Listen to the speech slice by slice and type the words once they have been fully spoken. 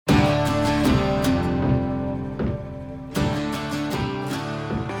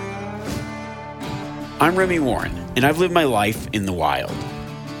I'm Remy Warren, and I've lived my life in the wild.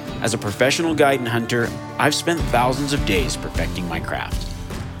 As a professional guide and hunter, I've spent thousands of days perfecting my craft.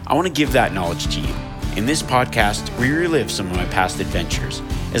 I want to give that knowledge to you. In this podcast, we relive some of my past adventures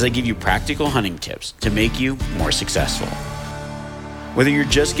as I give you practical hunting tips to make you more successful. Whether you're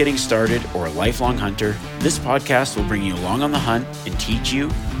just getting started or a lifelong hunter, this podcast will bring you along on the hunt and teach you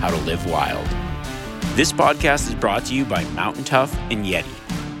how to live wild. This podcast is brought to you by Mountain Tough and Yeti.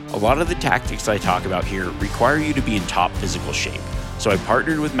 A lot of the tactics I talk about here require you to be in top physical shape, so I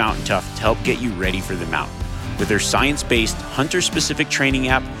partnered with Mountain Tough to help get you ready for the mountain. With their science-based, hunter-specific training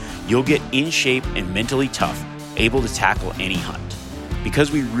app, you'll get in shape and mentally tough, able to tackle any hunt. Because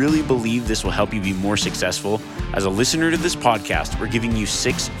we really believe this will help you be more successful, as a listener to this podcast, we're giving you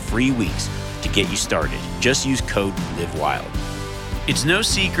 6 free weeks to get you started. Just use code LIVEWILD. It's no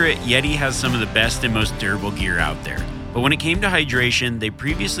secret Yeti has some of the best and most durable gear out there. But when it came to hydration, they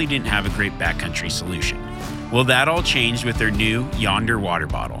previously didn't have a great backcountry solution. Well, that all changed with their new Yonder water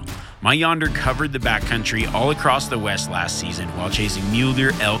bottle. My Yonder covered the backcountry all across the West last season while chasing mule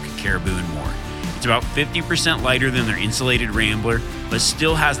deer, elk, caribou, and more. It's about 50% lighter than their insulated Rambler, but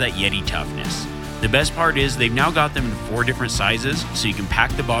still has that Yeti toughness. The best part is they've now got them in 4 different sizes, so you can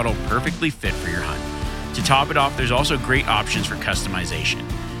pack the bottle perfectly fit for your hunt. To top it off, there's also great options for customization.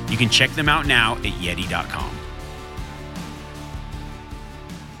 You can check them out now at yeti.com.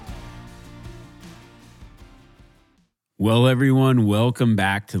 Well, everyone, welcome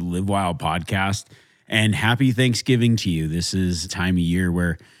back to the Live Wild podcast, and happy Thanksgiving to you. This is a time of year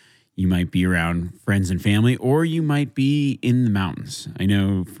where you might be around friends and family, or you might be in the mountains. I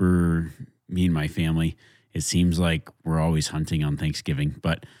know for me and my family, it seems like we're always hunting on Thanksgiving,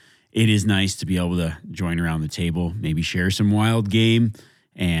 but it is nice to be able to join around the table, maybe share some wild game,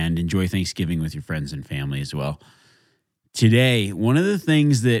 and enjoy Thanksgiving with your friends and family as well. Today, one of the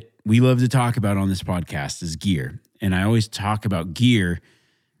things that we love to talk about on this podcast is gear. And I always talk about gear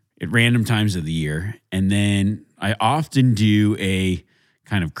at random times of the year. And then I often do a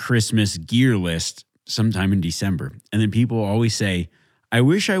kind of Christmas gear list sometime in December. And then people always say, I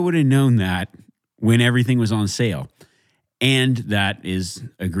wish I would have known that when everything was on sale. And that is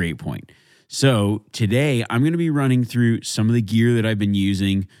a great point. So today I'm going to be running through some of the gear that I've been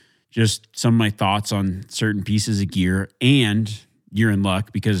using, just some of my thoughts on certain pieces of gear, and you're in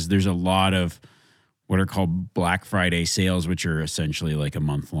luck because there's a lot of what are called Black Friday sales, which are essentially like a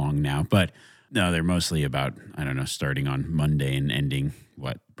month long now. But no, they're mostly about, I don't know, starting on Monday and ending,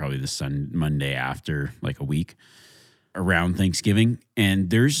 probably the Monday after, like a week around Thanksgiving. And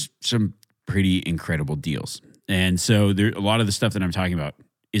there's some pretty incredible deals. And so a lot of the stuff that I'm talking about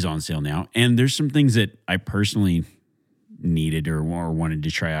is on sale now. And there's some things that I personally needed or wanted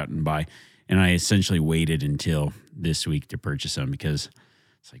to try out and buy. And I essentially waited until this week to purchase them because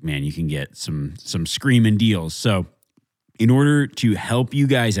it's like, man, you can get some screaming deals. So in order to help you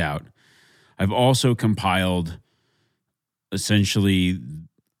guys out, I've also compiled essentially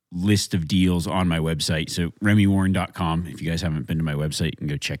list of deals on my website. So remywarren.com. If you guys haven't been to my website, you can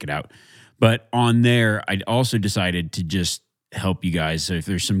go check it out. But on there, I also decided to just help you guys. So if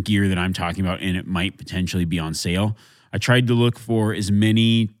there's some gear that I'm talking about and it might potentially be on sale, I tried to look for as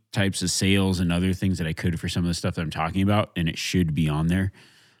many types of sales and other things that I could for some of the stuff that I'm talking about, and it should be on there.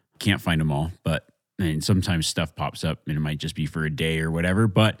 Can't find them all, and sometimes stuff pops up and it might just be for a day or whatever.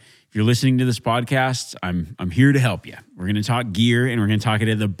 But if you're listening to this podcast, I'm here to help you. We're going to talk gear, and we're going to talk it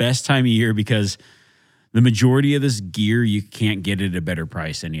at the best time of year because the majority of this gear you can't get at a better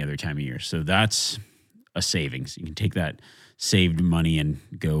price any other time of year. So that's a savings. You can take that saved money and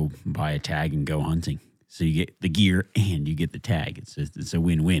go buy a tag and go hunting. So you get the gear and you get the tag. It's a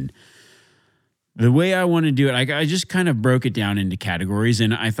win-win. The way I want to do it, I just kind of broke it down into categories,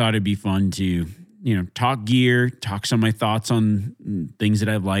 and I thought it'd be fun to, talk gear, talk some of my thoughts on things that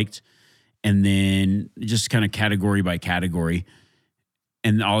I've liked, and then just kind of category by category.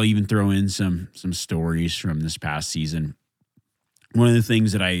 And I'll even throw in some stories from this past season. One of the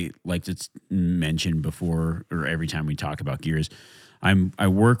things that I like to mention before or every time we talk about gear is I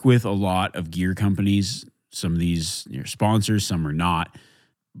work with a lot of gear companies. Some of these are sponsors, some are not,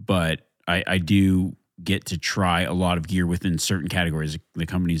 but I do get to try a lot of gear within certain categories. The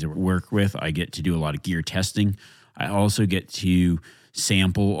companies that we work with, I get to do a lot of gear testing. I also get to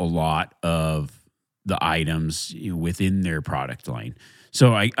sample a lot of the items within their product line.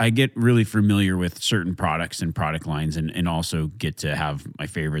 So I get really familiar with certain products and product lines and also get to have my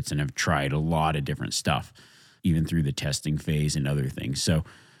favorites and have tried a lot of different stuff, even through the testing phase and other things. So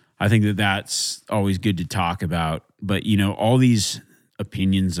I think that's always good to talk about. But, all these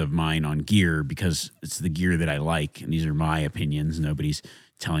opinions of mine on gear, because it's the gear that I like, and these are my opinions. Nobody's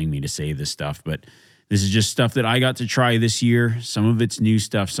telling me to say this stuff, but This is just stuff that I got to try this year. Some of it's new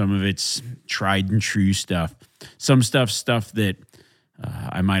stuff. Some of it's tried and true stuff. Some stuff that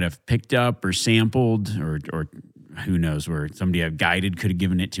I might have picked up or sampled or who knows, where somebody I've guided could have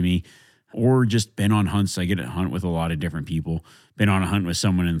given it to me, or just been on hunts. I get to hunt with a lot of different people. Been on a hunt with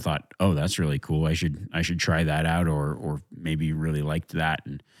someone and thought, oh, that's really cool. I should try that out, or maybe really liked that,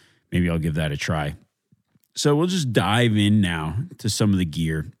 and maybe I'll give that a try. So we'll just dive in now to some of the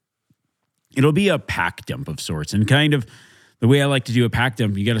gear. It'll be a pack dump of sorts, and kind of the way I like to do a pack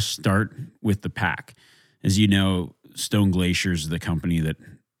dump, you got to start with the pack. As you know, Stone Glacier is the company that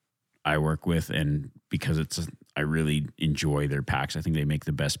I work with, and because I really enjoy their packs. I think they make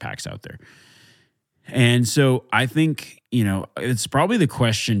the best packs out there. And so I think, it's probably the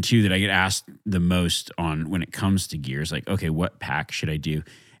question too that I get asked the most on when it comes to gear is like, okay, what pack should I do?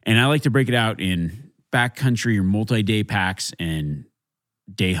 And I like to break it out in backcountry or multi-day packs and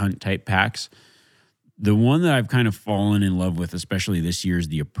day hunt type packs. The one that I've kind of fallen in love with, especially this year, is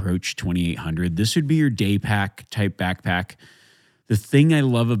the Approach 2800. This would be your day pack type backpack. The thing I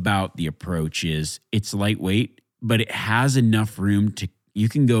love about the Approach is it's lightweight, but it has enough room you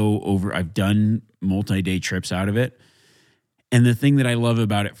can go over. I've done multi-day trips out of it. And the thing that I love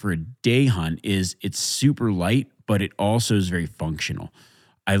about it for a day hunt is it's super light, but it also is very functional.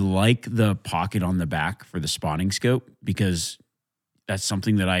 I like the pocket on the back for the spotting scope because that's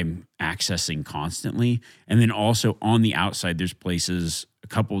something that I'm accessing constantly. And then also on the outside, there's places, a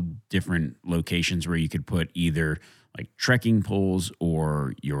couple different locations where you could put either like trekking poles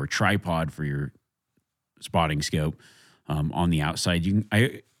or your tripod for your spotting scope on the outside. You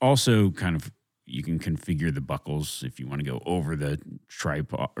can configure the buckles if you want to go over the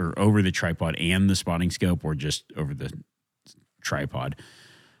tripod and the spotting scope, or just over the tripod.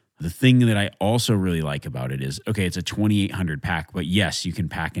 The thing that I also really like about it is, okay, it's a 2800 pack, but yes, you can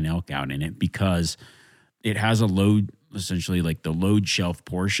pack an elk out in it because it has a load, essentially like the load shelf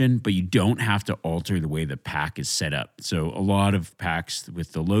portion, but you don't have to alter the way the pack is set up. So a lot of packs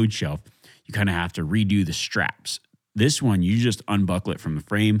with the load shelf, you kind of have to redo the straps. This one, you just unbuckle it from the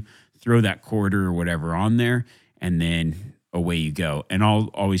frame, throw that quarter or whatever on there, and then away you go. And I'll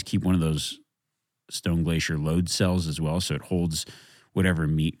always keep one of those Stone Glacier load cells as well, so it holds whatever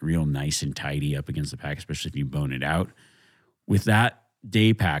meat real nice and tidy up against the pack, especially if you bone it out. With that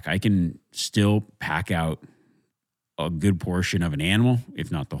day pack, I can still pack out a good portion of an animal,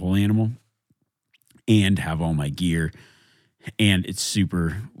 if not the whole animal, and have all my gear. And it's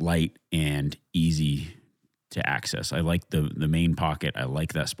super light and easy to access. I like the main pocket. I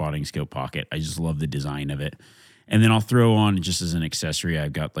like that spotting scope pocket. I just love the design of it. And then I'll throw on, just as an accessory,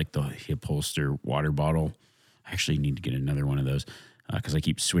 I've got like the hip holster water bottle. I actually need to get another one of those because I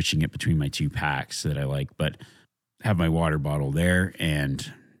keep switching it between my two packs that I like. But have my water bottle there,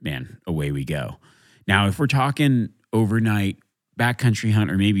 and man, away we go. Now, if we're talking overnight backcountry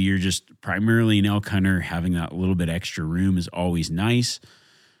hunt, or maybe you're just primarily an elk hunter, having that little bit extra room is always nice.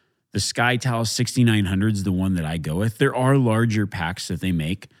 The Sky Talos 6900 is the one that I go with. There are larger packs that they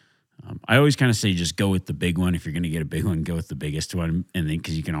make. I always kind of say just go with the big one. If you're going to get a big one, go with the biggest one, and then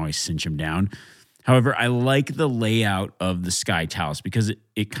because you can always cinch them down. However, I like the layout of the Sky Talos because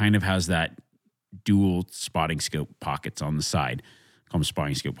it kind of has that dual spotting scope pockets on the side. I call them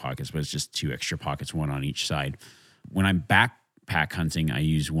spotting scope pockets, but it's just two extra pockets, one on each side. When I'm backpack hunting, I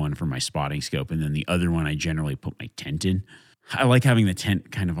use one for my spotting scope, and then the other one I generally put my tent in. I like having the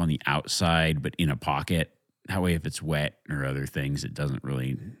tent kind of on the outside, but in a pocket. That way, if it's wet or other things, it doesn't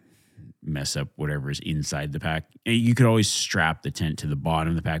really mess up whatever's inside the pack. You could always strap the tent to the bottom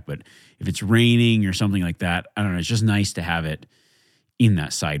of the pack, but if it's raining or something like that, I don't know, it's just nice to have it in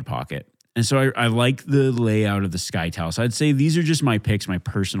that side pocket. And so I like the layout of the Sky Talos. I'd say these are just my picks, my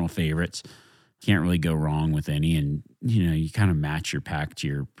personal favorites. Can't really go wrong with any. And, you kind of match your pack to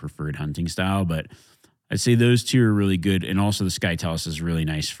your preferred hunting style, but I'd say those two are really good. And also the Sky Talos is really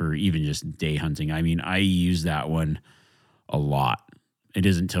nice for even just day hunting. I mean, I use that one a lot. It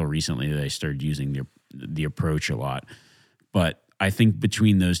isn't until recently that I started using the Approach a lot. But I think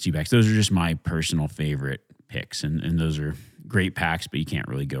between those two packs, those are just my personal favorite picks. And those are great packs, but you can't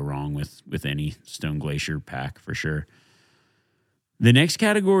really go wrong with any Stone Glacier pack for sure. The next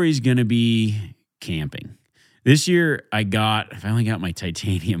category is going to be camping. This year, I finally got my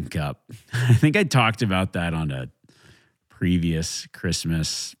titanium cup. I think I talked about that on a previous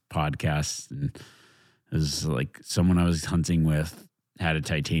Christmas podcast. And it was like someone I was hunting with had a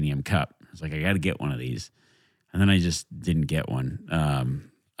titanium cup. I was like, I got to get one of these. And then I just didn't get one.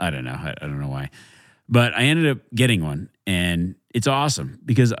 I don't know. I don't know why. But I ended up getting one. And it's awesome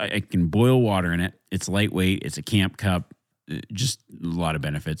because I can boil water in it. It's lightweight. It's a camp cup. just a lot of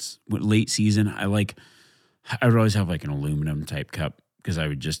benefits. Late season, I would always have like an aluminum type cup because I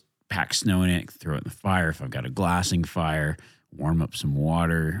would just pack snow in it, throw it in the fire. If I've got a glassing fire, warm up some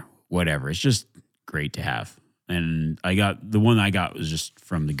water, whatever. It's just great to have. And the one I got was just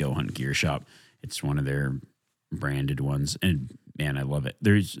from the Go Hunt Gear Shop. It's one of their branded ones. And man, I love it.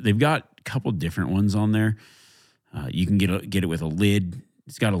 They've got a couple different ones on there. You can get it with a lid.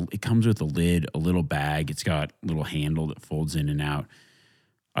 It comes with a lid, a little bag. It's got a little handle that folds in and out.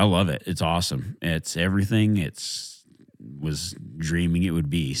 I love it. It's awesome. It's everything was dreaming it would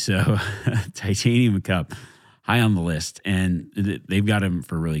be. So titanium cup, high on the list. And they've got them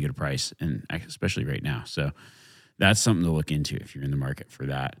for a really good price, and especially right now. So that's something to look into if you're in the market for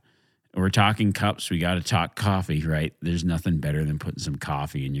that. We're talking cups. We got to talk coffee, right? There's nothing better than putting some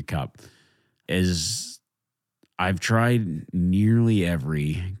coffee in your cup. I've tried nearly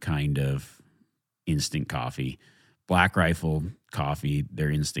every kind of instant coffee. Black Rifle coffee, their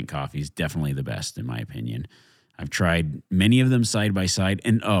instant coffee is definitely the best in my opinion. I've tried many of them side by side.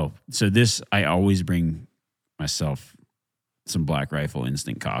 And I always bring myself some Black Rifle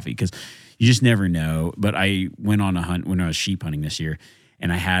instant coffee because you just never know. But I went on a hunt when I was sheep hunting this year,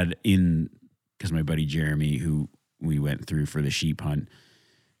 and I had because my buddy Jeremy, who we went through for the sheep hunt,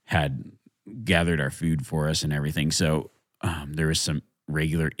 had gathered our food for us and everything. So there was some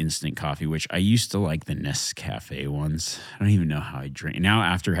regular instant coffee, which I used to like the Nescafe ones. I don't even know how I drink. Now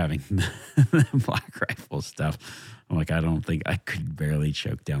after having the Black Rifle stuff, I'm like, I don't think I could barely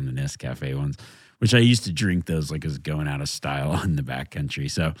choke down the Nescafe ones, which I used to drink those like it was going out of style in the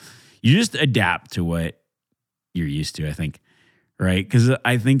backcountry. So you just adapt to what you're used to, I think, right? Because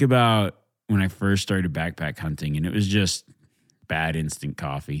I think about when I first started backpack hunting and it was just bad instant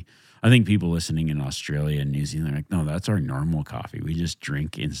coffee. I think people listening in Australia and New Zealand are like, no, that's our normal coffee. We just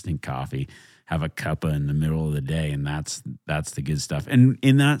drink instant coffee, have a cuppa in the middle of the day, and that's the good stuff. And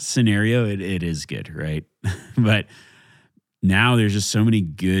in that scenario, it is good, right? But now there's just so many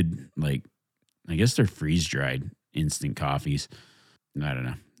good, like, I guess they're freeze-dried instant coffees. I don't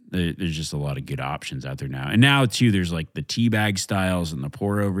know. There's just a lot of good options out there now. And now, too, there's like the tea bag styles and the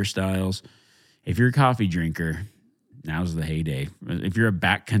pour-over styles. If you're a coffee drinker, now's the heyday. If you're a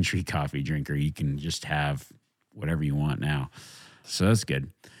backcountry coffee drinker, you can just have whatever you want now. So that's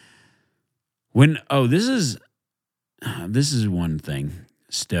good. This is one thing.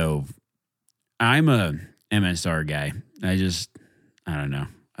 Stove. I'm a MSR guy. I don't know.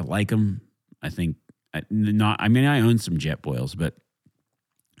 I like them. I think I own some jet boils, but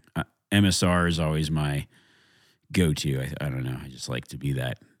MSR is always my go-to. I don't know. I just like to be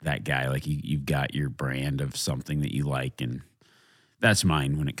that guy. Like you've got your brand of something that you like, and that's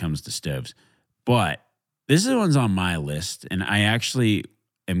mine when it comes to stoves. But this is the one's on my list, and I actually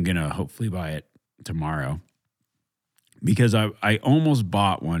am going to hopefully buy it tomorrow because I almost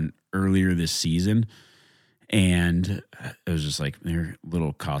bought one earlier this season, and it was just like they're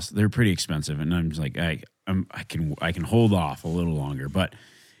little cost. They're pretty expensive, and I'm just like I can hold off a little longer. But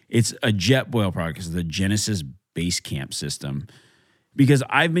it's a jet boil product. It's the Genesis Base Camp system, because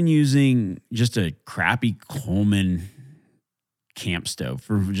I've been using just a crappy Coleman camp stove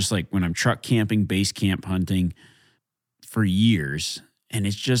for just like when I'm truck camping, base camp hunting for years. And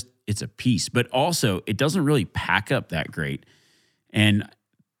it's a piece, but also it doesn't really pack up that great. And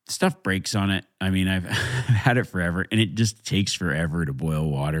stuff breaks on it. I mean, I've had it forever, and it just takes forever to boil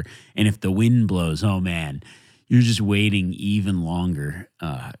water. And if the wind blows, oh man, you're just waiting even longer,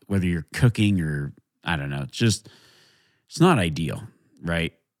 whether you're cooking or I don't know. It's not ideal,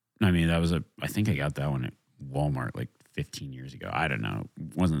 right? I mean, I think I got that one at Walmart like 15 years ago. I don't know.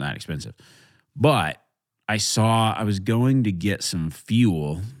 It wasn't that expensive. But I was going to get some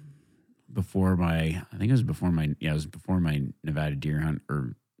fuel before my Nevada deer hunt,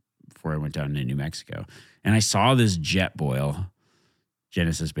 or before I went down to New Mexico. And I saw this jet boil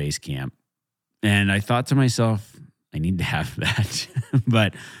Genesis Base Camp. And I thought to myself, I need to have that.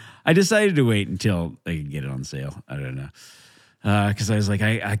 But I decided to wait until I could get it on sale. I don't know. Because I was like,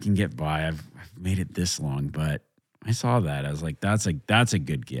 I can get by. I've made it this long. But I saw that. I was like, that's a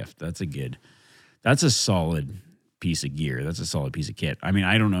good gift. That's a solid piece of gear. That's a solid piece of kit. I mean,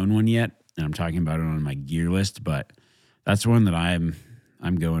 I don't own one yet, and I'm talking about it on my gear list, but that's one that I'm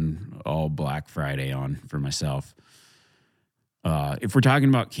going all Black Friday on for myself. If we're talking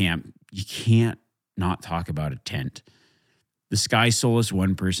about camp, you can't not talk about a tent. The Sky Solace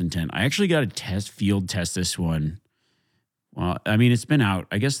one-person tent. I actually got to field test this one. Well, I mean, it's been out.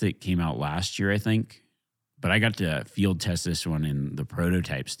 I guess it came out last year, I think. But I got to field test this one in the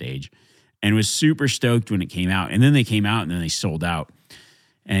prototype stage and was super stoked when it came out. And then they came out and then they sold out.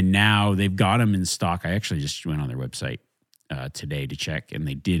 And now they've got them in stock. I actually just went on their website. today to check, and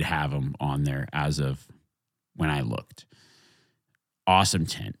they did have them on there as of when I looked. Awesome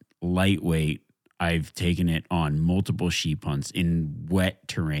tent, lightweight. I've taken it on multiple sheep hunts in wet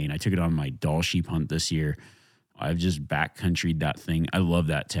terrain. I took it on my Dall sheep hunt this year. I've just backcountryed that thing. I love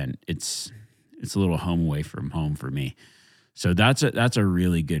that tent. It's a little home away from home for me. So that's a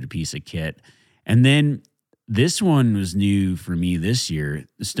really good piece of kit. And then this one was new for me this year,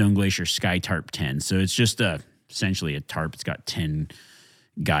 the Stone Glacier Sky Tarp 10. So it's just essentially a tarp. It's got 10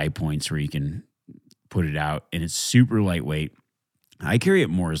 guy points where you can put it out, and it's super lightweight. I carry it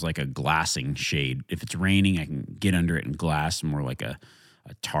more as like a glassing shade. If it's raining, I can get under it and glass more like a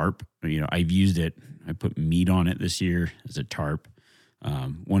tarp. I've used it. I put meat on it this year as a tarp.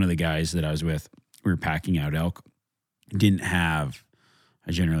 One of the guys that I was with, we were packing out elk, didn't have,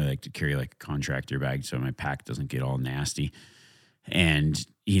 I generally like to carry like a contractor bag so my pack doesn't get all nasty. And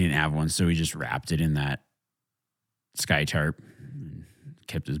he didn't have one, so he just wrapped it in that sky tarp and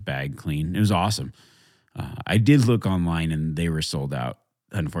kept his bag clean. It was awesome. I did look online and they were sold out,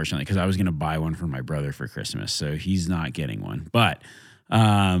 unfortunately, because I was going to buy one for my brother for Christmas, so he's not getting one. But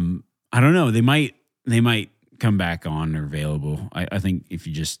I don't know. They might come back on or available. I think if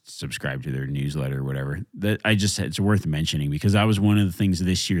you just subscribe to their newsletter or whatever, it's worth mentioning because that was one of the things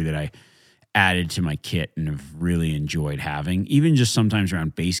this year that I added to my kit and have really enjoyed having, even just sometimes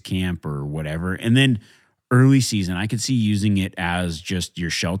around base camp or whatever. And then early season, I could see using it as just your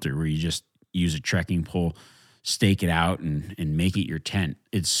shelter where you just use a trekking pole, stake it out and make it your tent.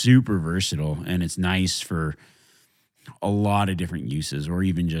 It's super versatile and it's nice for a lot of different uses, or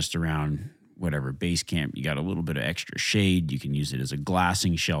even just around whatever base camp. You got a little bit of extra shade. You can use it as a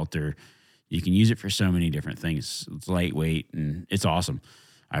glassing shelter. You can use it for so many different things. It's lightweight and it's awesome.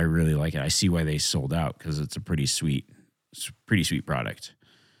 I really like it. I see why they sold out because it's a pretty sweet product.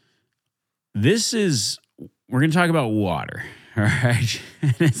 We're going to talk about water. All right.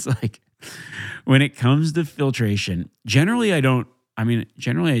 And it's like, when it comes to filtration, generally I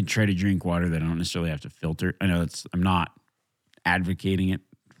try to drink water that I don't necessarily have to filter. I know I'm not advocating it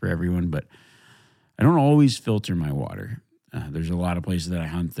for everyone, but I don't always filter my water. There's a lot of places that I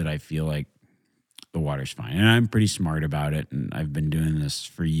hunt that I feel like the water's fine. And I'm pretty smart about it. And I've been doing this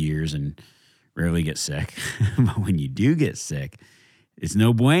for years and rarely get sick. But when you do get sick, it's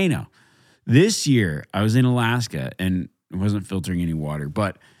no bueno. This year, I was in Alaska and I wasn't filtering any water,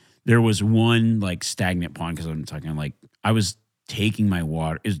 but there was one like stagnant pond because I'm talking like I was taking my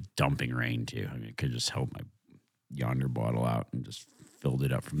water. It was dumping rain too. I mean, I could just help my yonder bottle out and just filled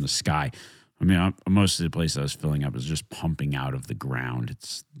it up from the sky. I mean, most of the place I was filling up was just pumping out of the ground.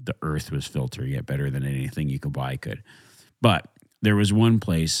 The earth was filtering it better than anything you could buy could. But there was one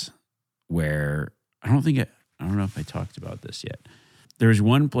place where I don't know if I talked about this yet. There was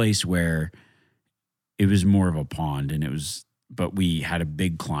one place where it was more of a pond but we had a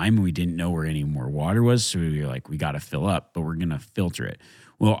big climb and we didn't know where any more water was. So we were like, we got to fill up, but we're going to filter it.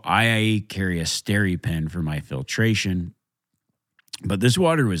 Well, I carry a SteriPen for my filtration, but this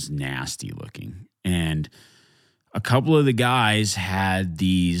water was nasty looking. And a couple of the guys had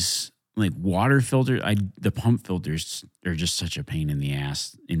these like water filters. The pump filters are just such a pain in the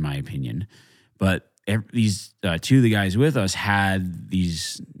ass, in my opinion. But these two of the guys with us had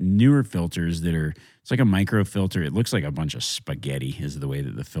these newer filters it's like a micro filter. It looks like a bunch of spaghetti is the way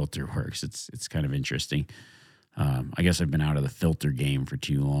that the filter works. It's kind of interesting. I guess I've been out of the filter game for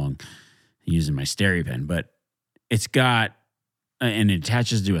too long using my SteriPen, but it's got, and it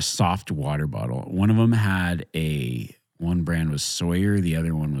attaches to a soft water bottle. One of them had one brand was Sawyer. The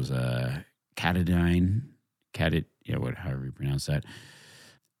other one was a however you pronounce that.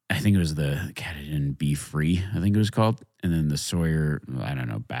 I think it was the Katadyn Be Free, I think it was called. And then the Sawyer, I don't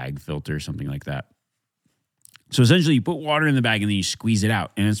know, bag filter, something like that. So essentially you put water in the bag and then you squeeze it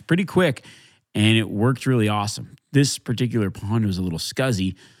out. And it's pretty quick and it worked really awesome. This particular pond was a little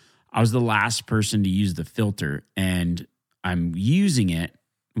scuzzy. I was the last person to use the filter and I'm using it,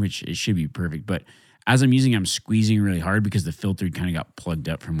 which it should be perfect. But as I'm using it, I'm squeezing really hard because the filter kind of got plugged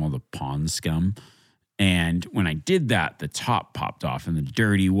up from all the pond scum. And when I did that, the top popped off and the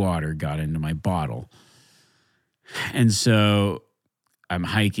dirty water got into my bottle. And so I'm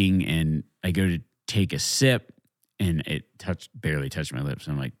hiking and I go to take a sip and it barely touched my lips.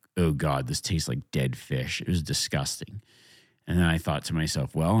 I'm like, oh God, this tastes like dead fish. It was disgusting. And then I thought to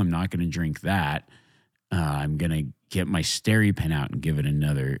myself, well, I'm not going to drink that. I'm going to get my SteriPen out and give it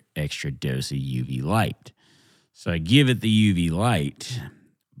another extra dose of UV light. So I give it the UV light,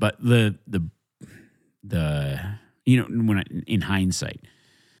 but when in hindsight,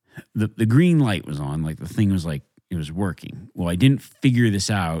 the green light was on, like the thing was like, it was working. Well, I didn't figure this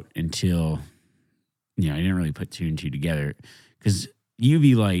out until I didn't really put two and two together because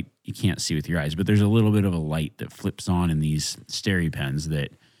UV light, you can't see with your eyes, but there's a little bit of a light that flips on in these SteriPens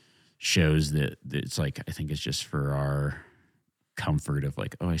that shows that it's like, I think it's just for our comfort of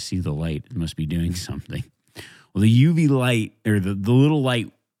like, oh, I see the light. It must be doing something. Well, the UV light or the little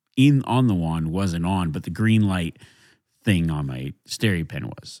light on the wand wasn't on, but the green light thing on my SteriPen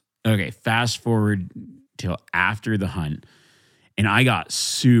was. Okay, fast forward till after the hunt, and I got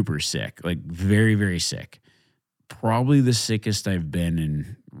super sick, like very, very sick. Probably the sickest I've been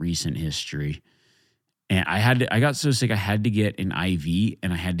in recent history. And I got so sick, I had to get an IV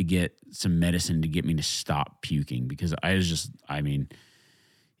and I had to get some medicine to get me to stop puking because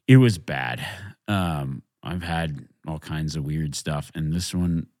it was bad. I've had all kinds of weird stuff. And this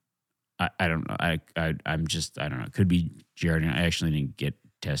one, I don't know. I don't know. It could be Giardia. I actually didn't get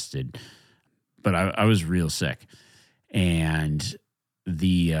tested, but I was real sick. And so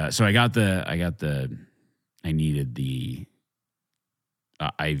I needed the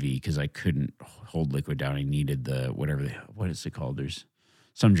IV because I couldn't hold liquid down. I needed what is it called? There's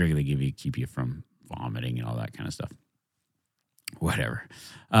some drug they give you to keep you from vomiting and all that kind of stuff. Whatever.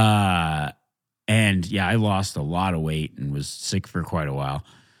 And yeah, I lost a lot of weight and was sick for quite a while.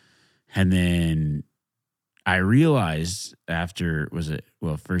 And then I realized after,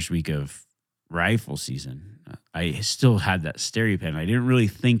 first week of rifle season, I still had that SteriPen. I didn't really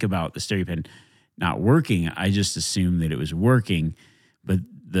think about the SteriPen not working. I just assumed that it was working. But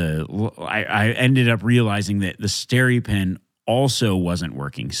I ended up realizing that the SteriPen also wasn't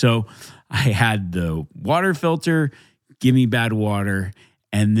working. So I had the water filter give me bad water,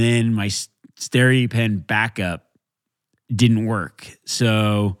 and then my SteriPen backup didn't work.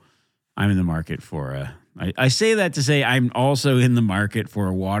 So I'm in the market for I say that to say I'm also in the market for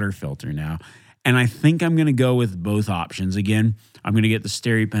a water filter now. And I think I'm going to go with both options again. I'm going to get the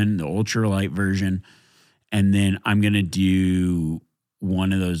SteriPen, the ultralight version, and then I'm going to do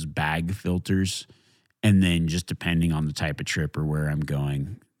one of those bag filters, and then just depending on the type of trip or where I'm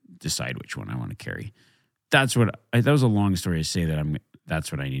going, decide which one I want to carry. That was a long story to say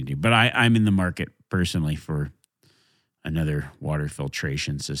that's what I need to do. But I'm in the market personally for another water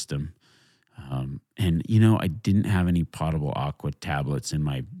filtration system. And I didn't have any potable aqua tablets in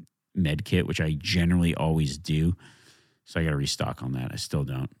my med kit, which I generally always do. So I got to restock on that. I still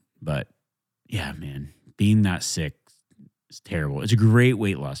don't. But yeah, man, being that sick, it's terrible. It's a great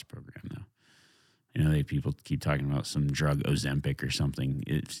weight loss program, though. People keep talking about some drug Ozempic or something.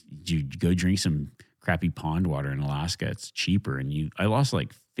 You go drink some crappy pond water in Alaska. It's cheaper. And I lost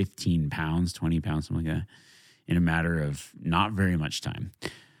like 15 pounds, 20 pounds, something like that, in a matter of not very much time.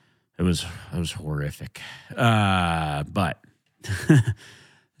 It was horrific. But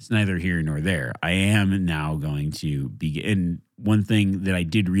it's neither here nor there. I am now going to begin. One thing that I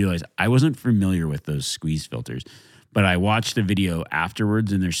did realize, I wasn't familiar with those squeeze filters. But I watched the video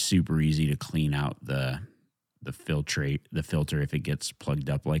afterwards, and they're super easy to clean out the filter if it gets plugged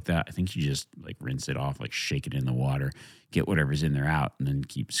up like that. I think you just like rinse it off, like shake it in the water, get whatever's in there out, and then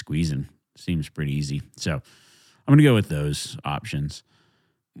keep squeezing. Seems pretty easy. So I'm going to go with those options.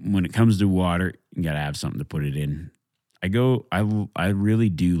 When it comes to water, you got to have something to put it in. I really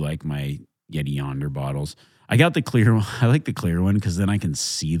do like my Yeti Yonder bottles. I got the clear one. I like the clear one because then I can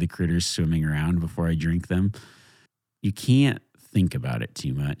see the critters swimming around before I drink them. You can't think about it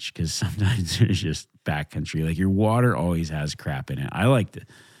too much because sometimes there's just backcountry. Like your water always has crap in it. I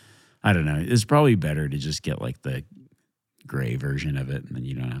don't know. It's probably better to just get like the gray version of it and then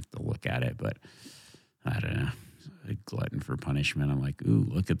you don't have to look at it. But I don't know. A glutton for punishment. I'm like, ooh,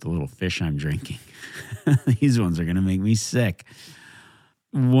 look at the little fish I'm drinking. These ones are going to make me sick.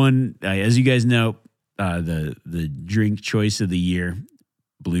 As you guys know, the drink choice of the year,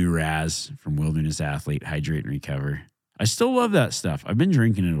 Blue Raz from Wilderness Athlete, Hydrate and Recover. I still love that stuff. I've been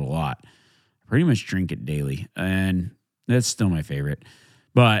drinking it a lot. I pretty much drink it daily, and that's still my favorite.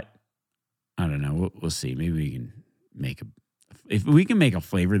 But I don't know. We'll see. Maybe we can if we can make a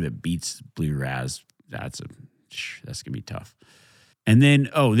flavor that beats Blue Raz, that's gonna be tough. And then,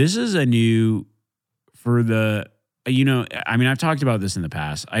 this is a new for the. I've talked about this in the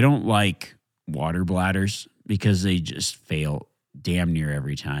past. I don't like water bladders because they just fail damn near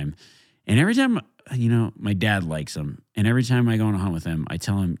every time. And every time, my dad likes them. And every time I go on a hunt with him, I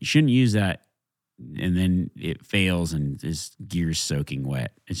tell him, you shouldn't use that. And then it fails and his gear's soaking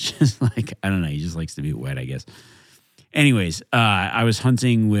wet. It's just like, I don't know. He just likes to be wet, I guess. Anyways, I was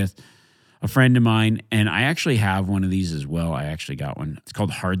hunting with a friend of mine, and I actually have one of these as well. I actually got one. It's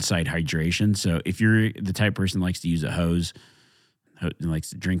called Hard Side Hydration. So if you're the type of person that likes to use a hose, likes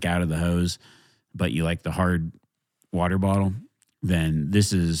to drink out of the hose, but you like the hard water bottle, then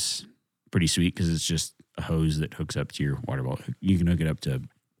this is pretty sweet because it's just a hose that hooks up to your water bottle. You can hook it up to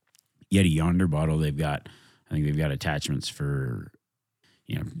Yeti Yonder bottle. I think they've got attachments for,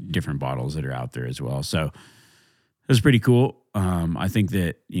 different bottles that are out there as well. So it's pretty cool. I think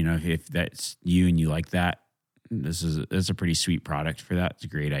that, if that's you and you like that, it's a pretty sweet product for that. It's a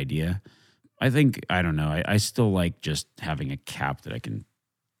great idea. I think, I don't know. I still like just having a cap that I can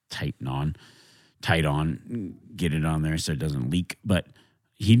tight on, get it on there so it doesn't leak. But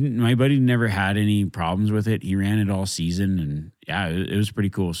my buddy never had any problems with it. He ran it all season, and yeah, it was pretty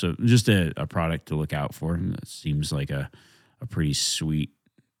cool. So just a product to look out for. And it seems like a pretty sweet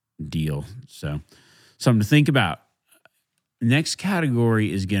deal. So something to think about. Next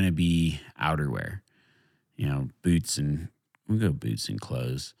category is going to be outerwear. Boots and we'll go boots and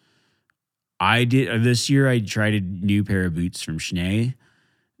clothes. This year I tried a new pair of boots from Schnee,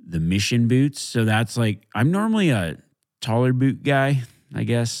 the Mission boots. So that's like, I'm normally a taller boot guy, I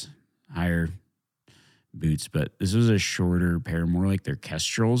guess, higher boots, but this was a shorter pair, more like their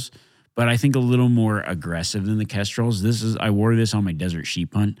Kestrels, but I think a little more aggressive than the Kestrels. I wore this on my desert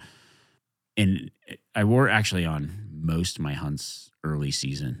sheep hunt, and I wore it actually on most of my hunts early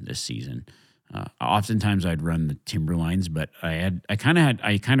season this season. Oftentimes I'd run the Timberlines, but I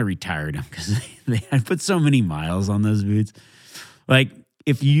kind of retired them because they had put so many miles on those boots. Like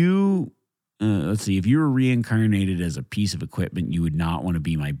if you, if you were reincarnated as a piece of equipment, you would not want to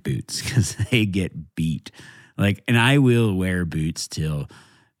be my boots because they get beat. And I will wear boots till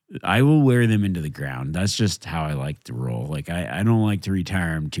I will wear them into the ground. That's just how I like to roll. I don't like to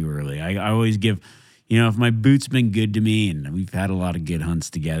retire them too early. I always give, if my boot's been good to me and we've had a lot of good hunts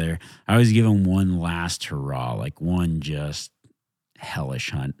together, I always give them one last hurrah, one just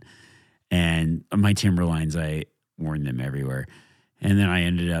hellish hunt. And my Timberlines, I worn them everywhere. And then I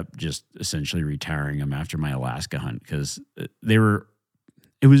ended up just essentially retiring them after my Alaska hunt because I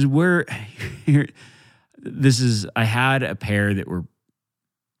had a pair that were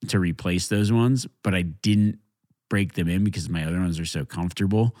to replace those ones, but I didn't break them in because my other ones are so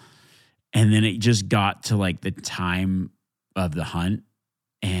comfortable. And then it just got to the time of the hunt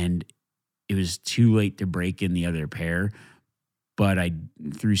and it was too late to break in the other pair. But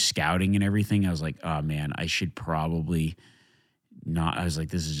through scouting and everything, I was like, oh man, I should probably not. I was like,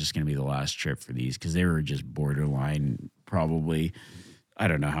 this is just going to be the last trip for these because they were just borderline probably. I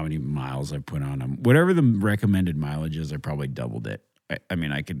don't know how many miles I put on them. Whatever the recommended mileage is, I probably doubled it. I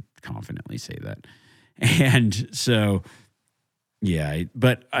mean, I could confidently say that. And so, yeah,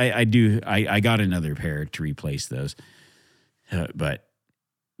 but I got another pair to replace those. But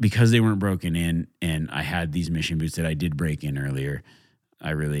because they weren't broken in and I had these Mission boots that I did break in earlier,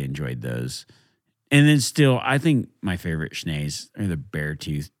 I really enjoyed those. And then still, I think my favorite Schnees are the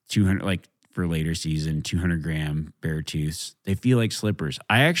Beartooth 200, for later season, 200 gram Beartooths. They feel like slippers.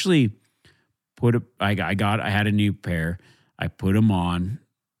 I actually I had a new pair. I put them on.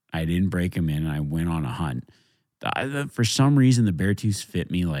 I didn't break them in. And I went on a hunt. For some reason, the Beartooths fit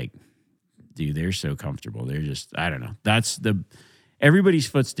me dude, they're so comfortable. They're just, I don't know. Everybody's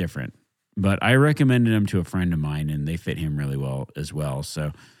foot's different, but I recommended them to a friend of mine and they fit him really well as well.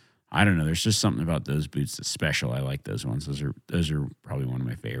 So I don't know. There's just something about those boots that's special. I like those ones. Those are probably one of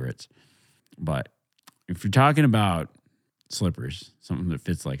my favorites. But if you're talking about slippers, something that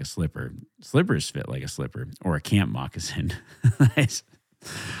fits like a slipper, slippers fit like a slipper or a camp moccasin.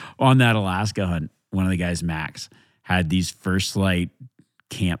 On that Alaska hunt, one of the guys, Max, had these First Light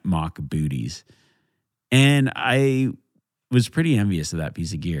camp mock booties. And I was pretty envious of that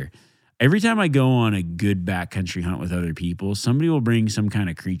piece of gear. Every time I go on a good backcountry hunt with other people, somebody will bring some kind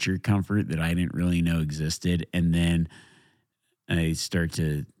of creature comfort that I didn't really know existed. And then I start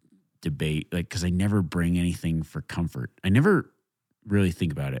to debate, because I never bring anything for comfort. I never really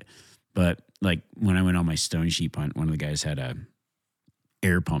think about it. But when I went on my stone sheep hunt, one of the guys had a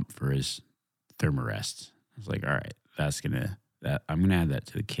air pump for his thermarest. I was like, all right, I'm going to add that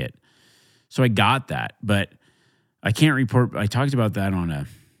to the kit. So I got that, but I can't report. I talked about that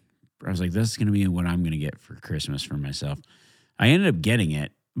I was like, this is going to be what I'm going to get for Christmas for myself. I ended up getting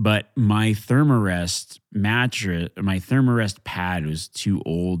it, but my thermarest pad was too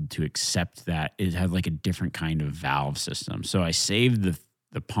old to accept that. It had a different kind of valve system. So I saved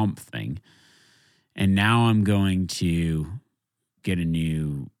the pump thing, and now I'm going to get a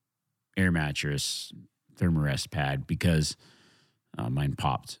new air mattress thermarest pad because mine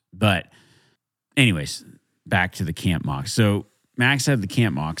popped. But anyways, back to the camp mocks. So Max had the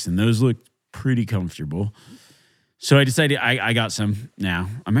camp mocks, and those looked pretty comfortable. So I decided I got some now.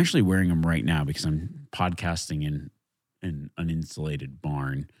 I'm actually wearing them right now because I'm podcasting in an uninsulated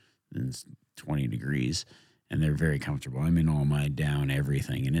barn and it's 20 degrees. and they're very comfortable. I'm in all my down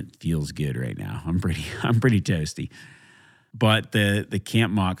everything, and it feels good right now. I'm pretty toasty. But the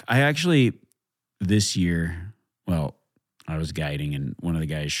camp mock, I actually this year, well, I was guiding, and one of the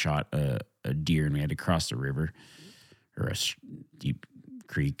guys shot a deer, and we had to cross the river or a deep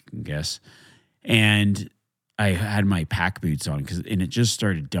creek, I guess. And I had my pack boots on and it just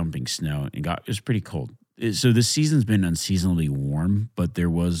started dumping snow and it was pretty cold. So this season's been unseasonably warm, but there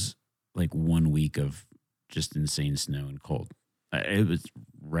was like 1 week of just insane snow and cold. It was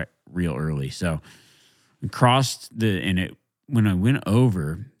real early. So we crossed when I went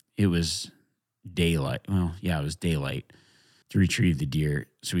over, it was daylight. Well, yeah, it was daylight to retrieve the deer.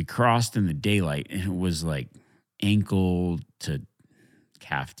 So we crossed in the daylight and it was like ankle to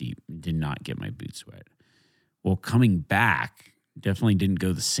calf deep. Did not get my boots wet. Well, coming back, definitely didn't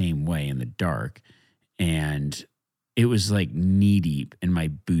go the same way in the dark. And it was like knee deep and my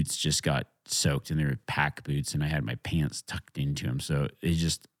boots just got soaked, and they were pack boots, and I had my pants tucked into them. So it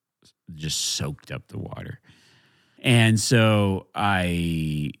just soaked up the water. And so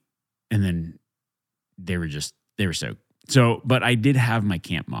and then they were soaked. So, but I did have my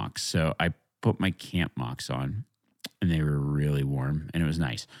camp mocks. So I put my camp mocks on, and they were really warm, and it was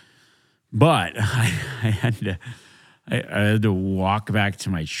nice. But I had to walk back to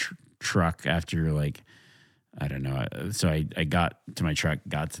my truck after like, I don't know. So I got to my truck,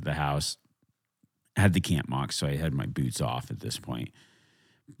 got to the house, had the camp mocks, so I had my boots off at this point.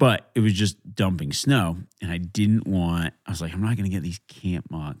 But it was just dumping snow, and I was like, I'm not going to get these camp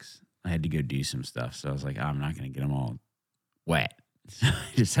mocks. I had to go do some stuff. So I was like, I'm not going to get them all wet. So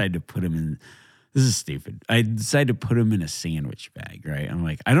I decided to put them in. This is stupid. I decided to put them in a sandwich bag, right? I'm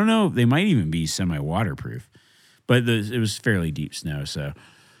like, I don't know. They might even be semi-waterproof, but it was fairly deep snow. So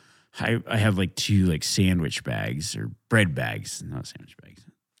I have like 2 like sandwich bags or bread bags, not sandwich bags,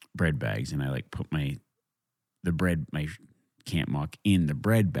 bread bags. And I like put my camp mock in the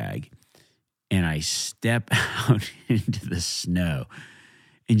bread bag, and I step out into the snow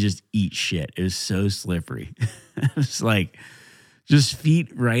and just eat shit. It was so slippery. It was like just feet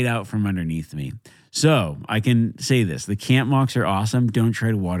right out from underneath me. So I can say this. The camp mocks are awesome. Don't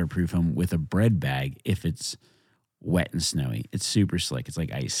try to waterproof them with a bread bag if it's wet and snowy. It's super slick. It's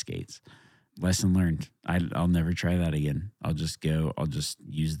like ice skates. Lesson learned. I'll never try that again. I'll just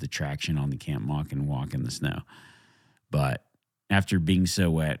use the traction on the camp mock and walk in the snow. But after being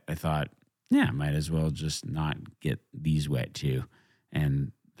so wet, I thought, yeah, I might as well just not get these wet too.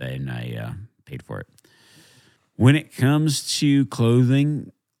 And then I paid for it. When it comes to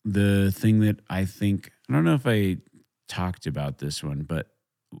clothing, the thing that I don't know if I talked about this one, but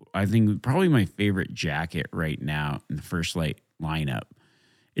I think probably my favorite jacket right now in the First Light lineup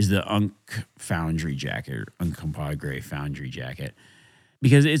is the Unk Foundry jacket, or Uncompagre Foundry jacket,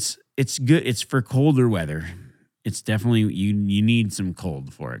 because it's good. It's for colder weather. It's definitely, you need some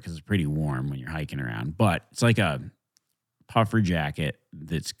cold for it because it's pretty warm when you're hiking around, but it's like a puffer jacket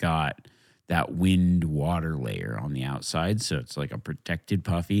that's got that wind water layer on the outside. So it's like a protected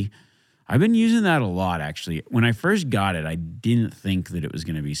puffy. I've been using that a lot, actually. When I first got it, I didn't think that it was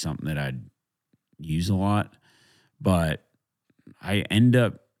going to be something that I'd use a lot, but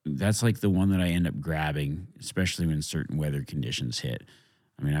that's like the one that I end up grabbing, especially when certain weather conditions hit.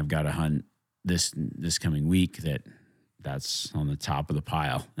 I mean, I've got a hunt this coming week that's on the top of the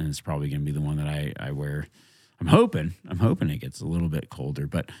pile, and it's probably going to be the one that I wear. I'm hoping it gets a little bit colder,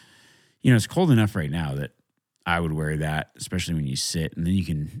 but it's cold enough right now that I would wear that, especially when you sit, and then you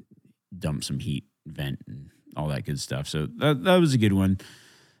can dump some heat, vent, and all that good stuff. So that was a good one.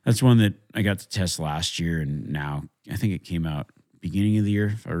 That's one that I got to test last year, and now I think it came out beginning of the year,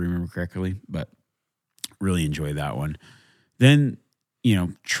 if I remember correctly, but really enjoyed that one. Then,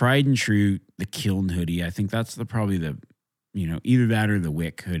 tried and true, the Kiln hoodie. I think that's probably either that or the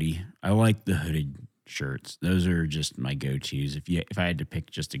Wick hoodie. I like the hooded shirts. Those are just my go-tos. If I had to pick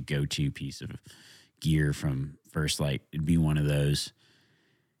just a go-to piece of gear from First Light, it'd be one of those.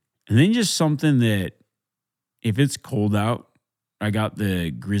 And then just something that, if it's cold out, I got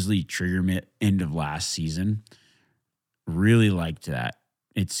the Grizzly Trigger Mitt end of last season. Really liked that.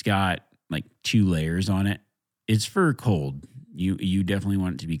 It's got like 2 layers on it. It's for cold. You definitely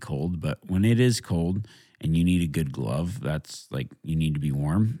want it to be cold, but when it is cold and you need a good glove, that's like, you need to be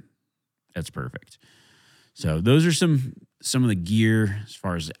warm. That's perfect. So those are some of the gear as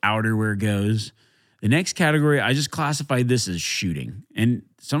far as outerwear goes. The next category, I just classified this as shooting. And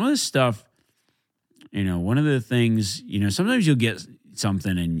some of this stuff, one of the things, sometimes you'll get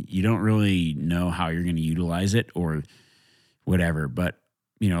something and you don't really know how you're going to utilize it or whatever. But,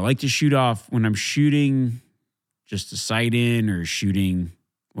 I like to shoot off when I'm shooting just a sight in or shooting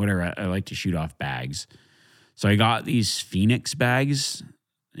whatever. I like to shoot off bags. So I got these Phoenix bags,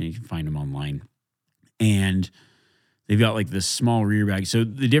 and you can find them online. And they've got like this small rear bag. So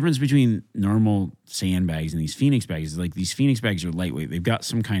the difference between normal sandbags and these Phoenix bags is like these Phoenix bags are lightweight. They've got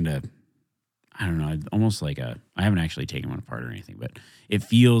some kind of, I don't know, almost like I haven't actually taken one apart or anything, but it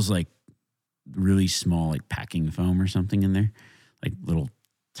feels like really small, like packing foam or something in there, like little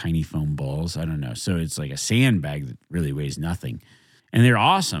tiny foam balls. I don't know. So it's like a sandbag that really weighs nothing. And they're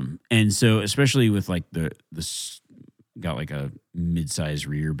awesome. And so especially with like the got like a mid-size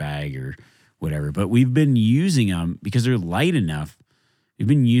rear bag or whatever, but we've been using them because they're light enough. We've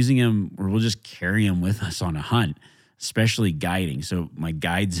been using them where we'll just carry them with us on a hunt, especially guiding. So my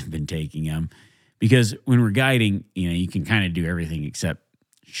guides have been taking them because when we're guiding, you can kind of do everything except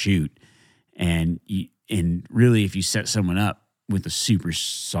shoot. And really, if you set someone up with a super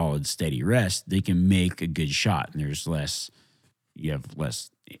solid, steady rest, they can make a good shot. And you have less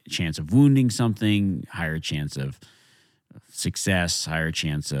chance of wounding something, higher chance of success, higher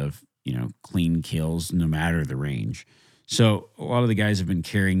chance of clean kills, no matter the range. So a lot of the guys have been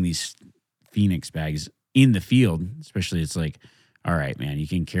carrying these Phoenix bags in the field, especially. It's like, all right, man, you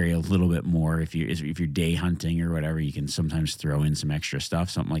can carry a little bit more if you're day hunting or whatever. You can sometimes throw in some extra stuff,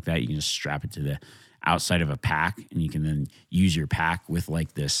 something like that. You can just strap it to the outside of a pack, and you can then use your pack with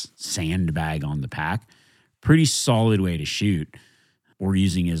like this sandbag on the pack. Pretty solid way to shoot. Or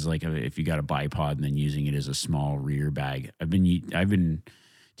using it as like if you got a bipod and then using it as a small rear bag. I've been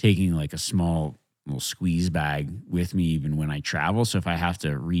taking like a small little squeeze bag with me even when I travel. So if I have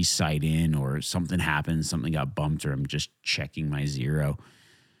to re-sight in or something happens, something got bumped, or I'm just checking my zero,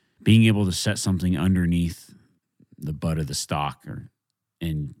 being able to set something underneath the butt of the stock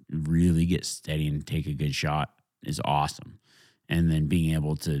and really get steady and take a good shot is awesome. And then being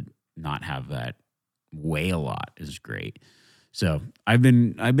able to not have that weigh a lot is great. So I've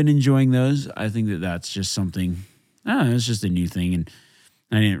been enjoying those. I think that's just something. It's just a new thing, and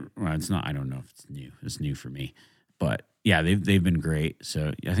it's not. I don't know if it's new. It's new for me, but yeah, they've been great.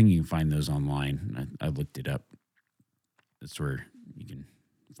 So I think you can find those online. I looked it up. That's where you can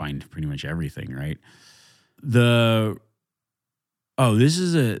find pretty much everything, right? This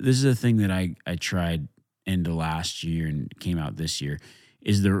is a thing that I tried end of last year and came out this year.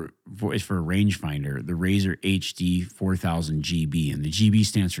 Is for a rangefinder, the Razor HD 4000 GB, and the GB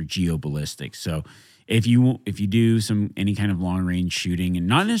stands for geoballistic. So if you do any kind of long range shooting, and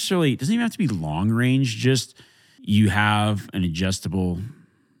not necessarily, it doesn't even have to be long range, just you have an adjustable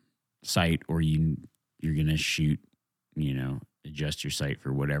sight, or you're gonna shoot, adjust your sight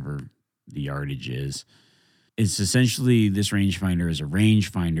for whatever the yardage is. It's essentially, this rangefinder is a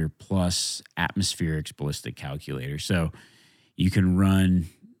rangefinder plus atmospherics ballistic calculator. So you can run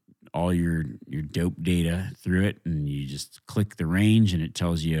all your dope data through it, and you just click the range and it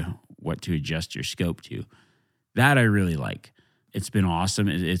tells you what to adjust your scope to. That I really like. It's been awesome.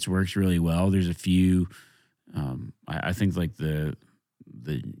 It's worked really well. There's a few, I think like the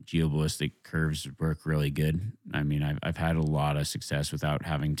geoballistic curves work really good. I mean, I've had a lot of success without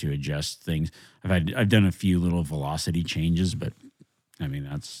having to adjust things. I've done a few little velocity changes, but I mean,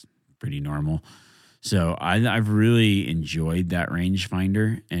 that's pretty normal. So I've really enjoyed that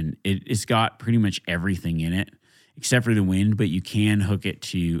rangefinder, and it's got pretty much everything in it except for the wind, but you can hook it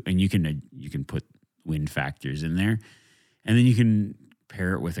to, and you can put wind factors in there, and then you can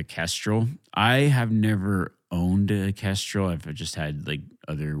pair it with a Kestrel. I have never owned a Kestrel. I've just had like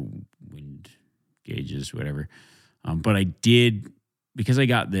other wind gauges, whatever. But I did, because I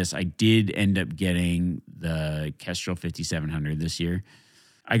got this, I did end up getting the Kestrel 5700 this year.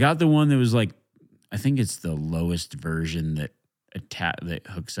 I got the one that was like, I think it's the lowest version that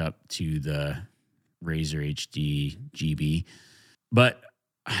hooks up to the Razor HD GB. But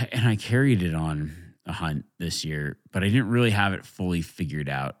I carried it on a hunt this year, but I didn't really have it fully figured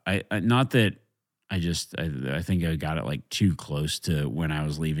out. I think I got it like too close to when I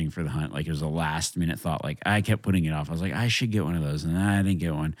was leaving for the hunt. Like it was a last minute thought. Like I kept putting it off. I was like, I should get one of those, and I didn't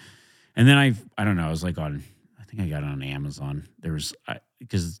get one. And then I don't know. I was like I think I got it on Amazon.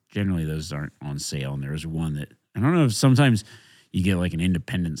 Because generally those aren't on sale, and there was one that, I don't know if sometimes you get like an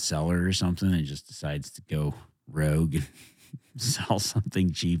independent seller or something that just decides to go rogue and sell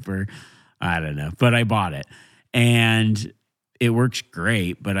something cheaper. I don't know, but I bought it and it works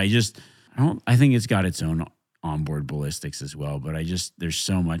great. But I think it's got its own onboard ballistics as well. But there's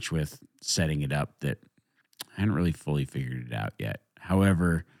so much with setting it up that I hadn't really fully figured it out yet.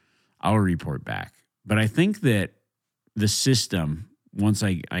 However, I'll report back. But I think that the system, once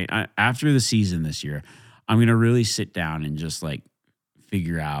I after the season this year, I'm going to really sit down and just like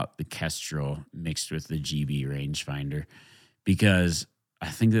figure out the Kestrel mixed with the GB rangefinder, because I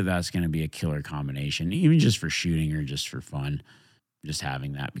think that that's going to be a killer combination, even just for shooting or just for fun, just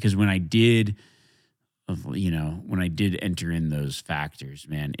having that. Because when I did, when I did enter in those factors,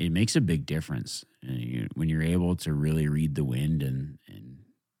 man, it makes a big difference. When you're able to really read the wind and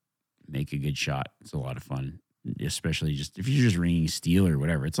make a good shot, it's a lot of fun. Especially just if you're just ringing steel or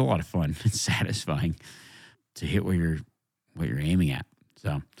whatever, it's a lot of fun. It's satisfying to hit what you're aiming at.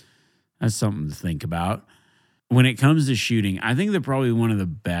 So that's something to think about. When it comes to shooting, I think that probably one of the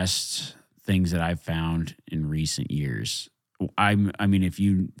best things that I've found in recent years. I mean, if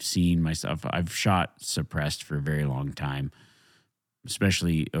you've seen my stuff, I've shot suppressed for a very long time,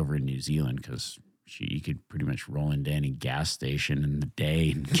 especially over in New Zealand, because you could pretty much roll into any gas station in the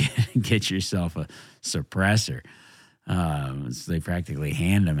day and get yourself a suppressor. So they practically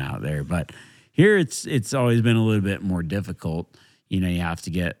hand them out there. But here it's always been a little bit more difficult. You have to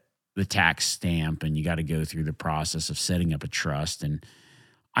get the tax stamp and you got to go through the process of setting up a trust. And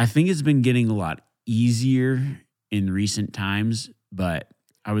I think it's been getting a lot easier in recent times, but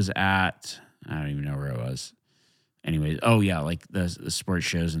I was at, I don't even know where I was. Anyways, like the sports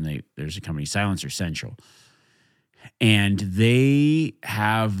shows, and there's a company, Silencer Central, and they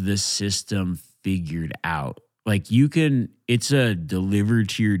have the system figured out. Like it's a delivered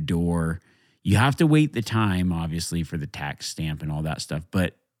to your door. You have to wait the time, obviously, for the tax stamp and all that stuff.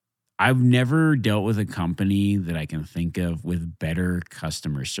 But I've never dealt with a company that I can think of with better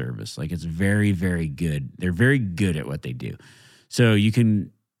customer service. Like, it's very, very good. They're very good at what they do. So you could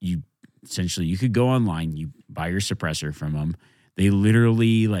go online, you buy your suppressor from them. They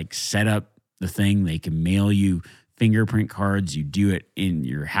literally set up the thing. They can mail you fingerprint cards. You do it in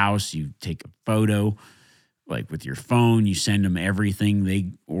your house. You take a photo, with your phone. You send them everything.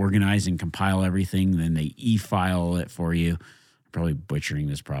 They organize and compile everything. Then they e-file it for you. I'm probably butchering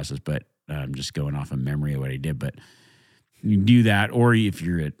this process, but I'm just going off of memory of what I did. But you do that, or if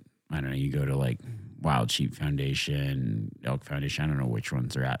you're at, I don't know, you go to Wild Sheep Foundation, Elk Foundation, I don't know which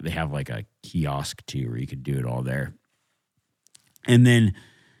ones they're at. They have a kiosk too where you could do it all there. And then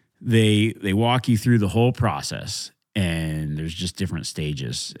they walk you through the whole process, and there's just different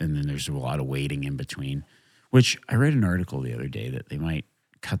stages. And then there's a lot of waiting in between, which I read an article the other day that they might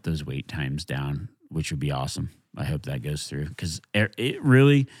cut those wait times down, which would be awesome. I hope that goes through, because you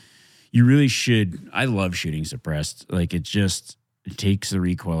really should. I love shooting suppressed. It takes the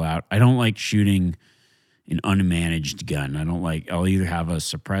recoil out. I don't like shooting an unmanaged gun. I'll either have a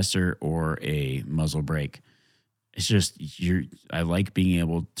suppressor or a muzzle brake. It's just, I like being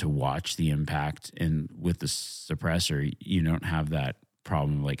able to watch the impact. And with the suppressor, you don't have that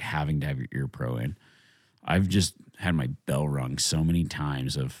problem of having to have your ear pro in. I've just had my bell rung so many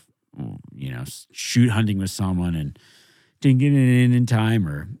times of, shoot hunting with someone and didn't get it in time,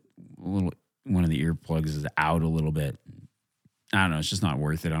 or one of the earplugs is out a little bit. I don't know. It's just not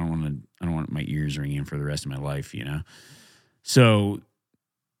worth it. I don't want my ears ringing for the rest of my life, So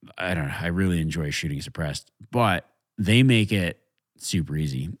I don't know. I really enjoy shooting suppressed, but they make it super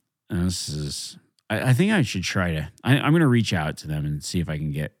easy. And I think I should try to, I'm going to reach out to them and see if I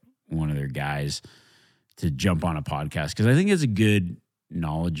can get one of their guys to jump on a podcast, because I think it's a good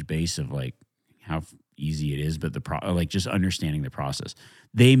knowledge base of how easy it is, but just understanding the process.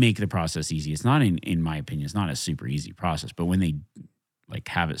 They make the process easy. It's not, in my opinion, it's not a super easy process, but when they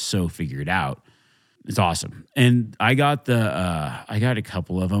have it so figured out, it's awesome. And I got I got a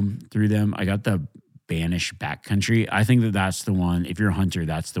couple of them through them. I got the Banish Backcountry. I think that's the one. If you're a hunter,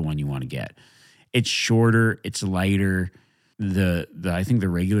 that's the one you want to get. It's shorter. It's lighter. I think the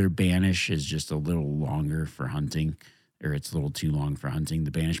regular Banish is just a little longer for hunting, or it's a little too long for hunting.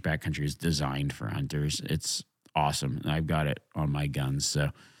 The Banish Backcountry is designed for hunters. It's awesome. I've got it on my guns.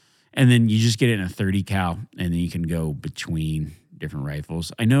 So, and then you just get it in a 30 cal, and then you can go between different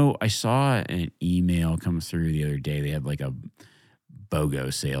rifles. I know I saw an email come through the other day. They had a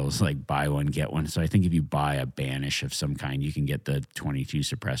BOGO sales, buy one, get one. So I think if you buy a Banish of some kind, you can get the 22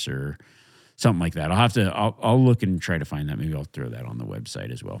 suppressor or something like that. I'll look and try to find that. Maybe I'll throw that on the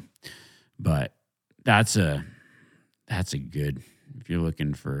website as well. But that's a good, if you're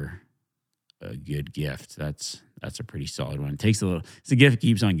looking for a good gift, that's a pretty solid one. It's a gift that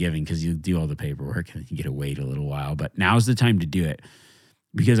keeps on giving, because you do all the paperwork and you get to wait a little while. But now's the time to do it,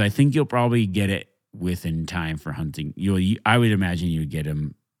 because I think you'll probably get it within time for hunting. I would imagine you would get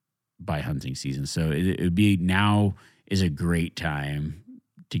them by hunting season. So it would be, now is a great time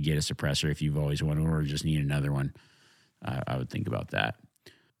to get a suppressor if you've always wanted or just need another one. I would think about that.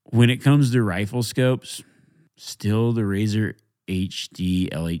 When it comes to rifle scopes, still the Razor HD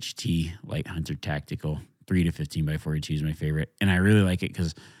LHT Light Hunter Tactical 3 to 15 by 42 is my favorite, and I really like it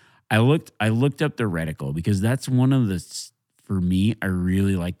because I looked up the reticle, because that's one of the for me, I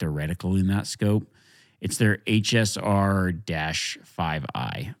really like the reticle in that scope. It's their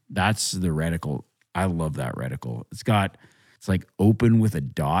HSR-5i. That's the reticle. I love that reticle. It's like open with a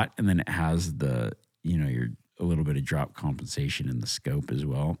dot, and then it has a little bit of drop compensation in the scope as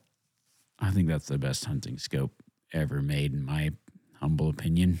well. I think that's the best hunting scope ever made, in my humble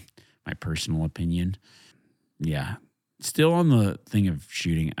opinion, my personal opinion. Yeah. Still on the thing of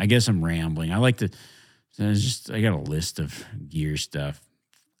shooting. I guess I'm rambling. I got a list of gear stuff.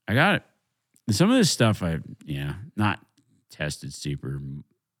 I got it. Some of this stuff not tested super.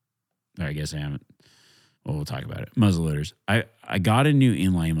 I guess I haven't. Well, we'll talk about it. Muzzleloaders. I got a new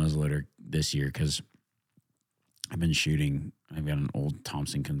inline muzzleloader this year because I've been shooting. I've got an old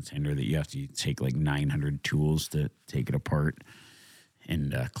Thompson contender that you have to take like 900 tools to take it apart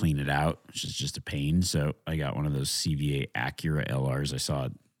and clean it out, which is just a pain. So I got one of those CVA Acura LRs. I saw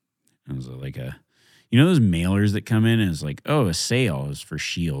it. It was like those mailers that come in and it's like, oh, a sale is for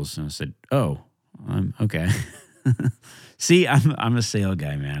Shields. And I said, oh, okay. See, I'm a sale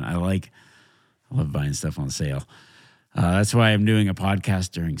guy, man. I love buying stuff on sale. That's why I'm doing a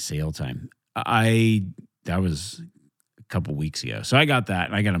podcast during sale time. That was a couple weeks ago. So I got that,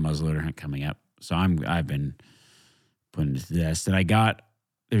 and I got a muzzleloader hunt coming up. So I've been putting it to the test. And I got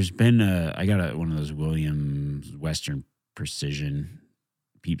one of those Williams Western Precision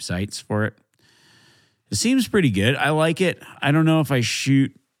peep sights for it. It seems pretty good. I like it. I don't know if I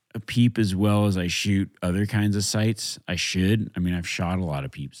shoot a peep as well as I shoot other kinds of sights. I should. I mean, I've shot a lot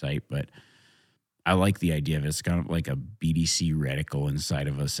of peep sight, but I like the idea of it. It's kind of like a BDC reticle inside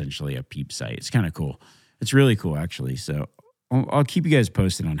of essentially a peep sight. It's kind of cool. It's really cool, actually. So I'll keep you guys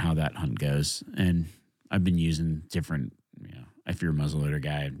posted on how that hunt goes. And I've been using different, if you're a muzzleloader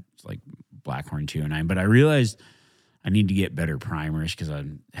guy, it's like Blackhorn 209. But I realized I need to get better primers because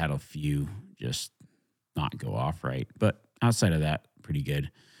I've had a few just not go off right. But outside of that, pretty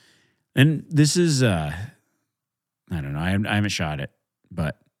good. And this is, I don't know. I haven't shot it,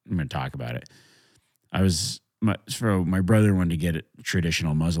 but I'm going to talk about it. My brother wanted to get a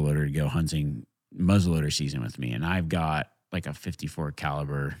traditional muzzleloader to go hunting muzzleloader season with me. And I've got like a 54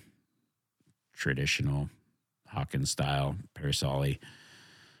 caliber traditional Hawkins style Parasoli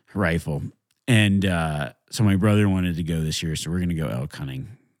rifle. And so my brother wanted to go this year. So we're going to go elk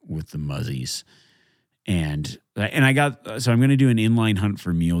hunting with the muzzies. And I'm going to do an inline hunt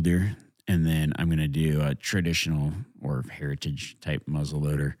for mule deer. And then I'm going to do a traditional or heritage type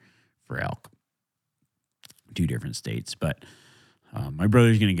muzzleloader for elk. 2 different states. But my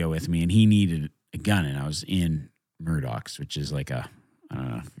brother's going to go with me, and he needed a gun. And I was in Murdoch's, which is like I don't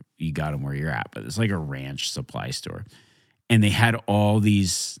know if you got them where you're at, but it's like a ranch supply store. And they had all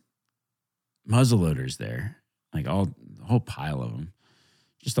these muzzleloaders there, like a whole pile of them,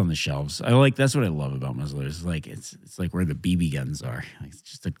 just on the shelves. That's what I love about muzzleloaders. It's like where the BB guns are. Like, it's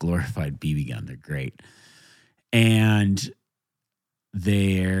just a glorified BB gun. They're great. And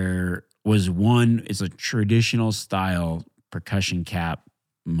there was one, it's a traditional style percussion cap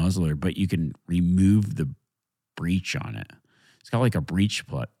muzzler, but you can remove the breech on it. It's got like a breech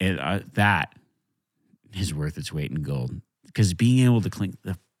plug. That is worth its weight in gold, because being able to clink,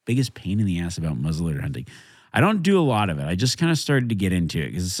 the biggest pain in the ass about muzzleloader hunting, I don't do a lot of it. I just kind of started to get into it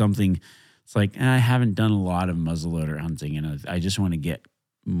because it's something, it's like, I haven't done a lot of muzzleloader hunting, and I just want to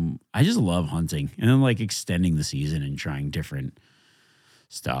I just love hunting and then like extending the season and trying different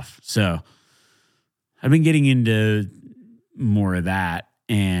stuff. So I've been getting into more of that,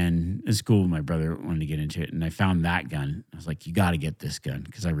 and it's cool. My brother wanted to get into it, and I found that gun. I was like, you got to get this gun,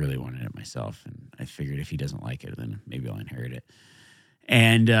 because I really wanted it myself. And I figured if he doesn't like it, then maybe I'll inherit it.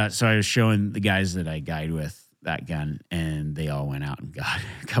 And so I was showing the guys that I guide with that gun, and they all went out and got it.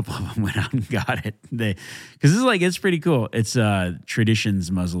 A couple of them went out and got it. Because it's pretty cool. It's Tradition's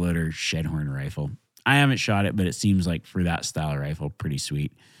muzzleloader Sjedhorn rifle. I haven't shot it, but it seems like for that style rifle, pretty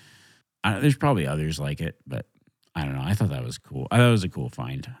sweet. There's probably others like it, but I don't know. I thought that was cool. I thought it was a cool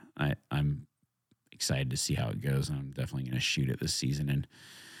find. I'm excited to see how it goes. I'm definitely going to shoot it this season, and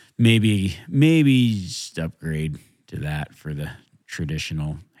maybe just upgrade to that for the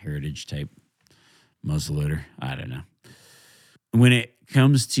traditional heritage type muzzleloader. I don't know. When it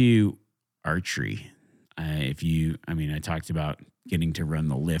comes to archery, I talked about getting to run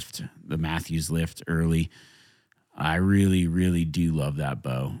the Matthews lift early. I really, really do love that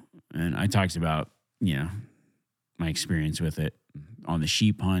bow. And I talked about, my experience with it on the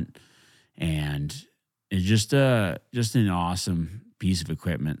sheep hunt, and it's just an awesome piece of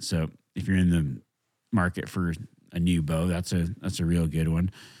equipment. So if you're in the market for a new bow, that's a real good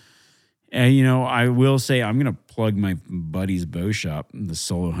one. And, I will say I'm going to plug my buddy's bow shop, the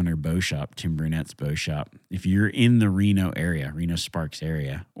Solo Hunter Bow Shop, Tim Brunett's Bow Shop. If you're in the Reno area, Reno Sparks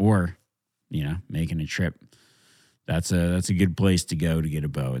area, or, making a trip, that's a good place to go to get a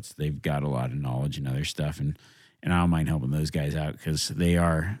bow. They've got a lot of knowledge and other stuff. And I don't mind helping those guys out because they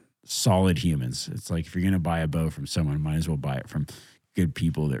are solid humans. It's like if you're going to buy a bow from someone, might as well buy it from good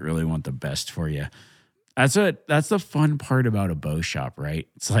people that really want the best for you. That's the fun part about a bow shop, right?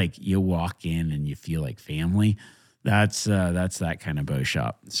 It's like you walk in and you feel like family. That's that kind of bow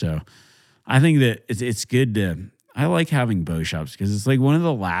shop. So I think that it's good I like having bow shops because it's like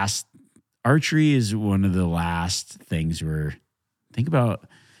archery is one of the last things where think about,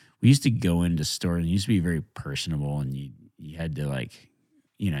 we used to go into stores and it used to be very personable and you had to like,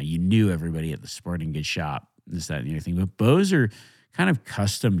 you knew everybody at the sporting goods shop, this, that, and the other thing. But bows are kind of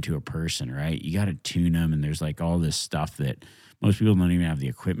custom to a person, right? You got to tune them, and there's like all this stuff that most people don't even have the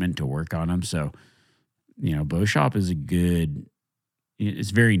equipment to work on them. So, bow shop is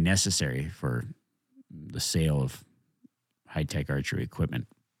it's very necessary for the sale of high-tech archery equipment.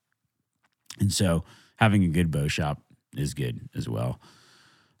 And so having a good bow shop is good as well.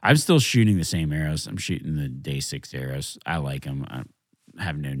 I'm still shooting the same arrows. I'm shooting the Day 6 arrows. I like them. I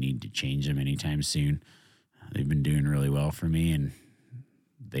have no need to change them anytime soon. They've been doing really well for me, and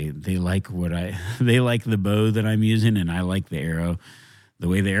they like they like the bow that I'm using, and I like the arrow, the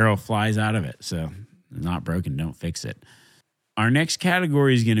way the arrow flies out of it. So not broken, don't fix it. Our next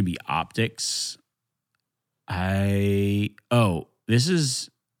category is going to be optics. I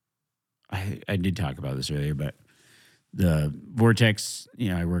did talk about this earlier, but the Vortex,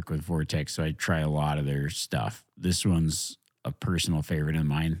 I work with Vortex, so I try a lot of their stuff. This one's a personal favorite of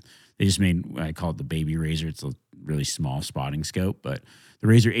mine. They just made, I call it the baby Razor. It's a really small spotting scope, but the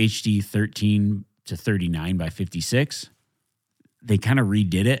Razor HD 13 to 39 by 56, they kind of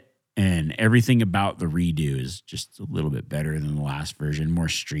redid it, and everything about the redo is just a little bit better than the last version, more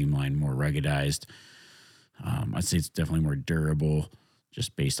streamlined, more ruggedized. I'd say it's definitely more durable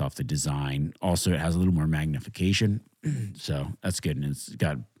just based off the design. Also, it has a little more magnification, so that's good, and it's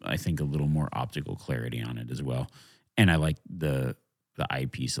got, I think, a little more optical clarity on it as well. And I like the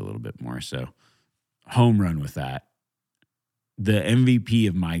eyepiece a little bit more. So home run with that. The MVP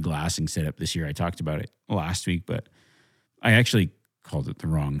of my glassing setup this year, I talked about it last week, but I actually called it the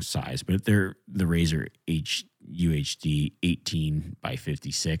wrong size. But they're the Razor UHD 18 by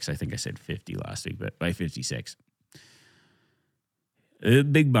 56. I think I said 50 last week, but by 56.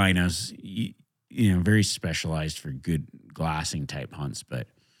 Big binos, very specialized for good glassing type hunts. But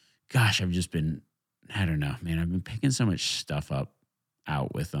gosh, I don't know, man. I've been picking so much stuff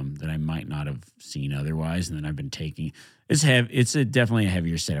out with them that I might not have seen otherwise. And then I've been taking, it's definitely a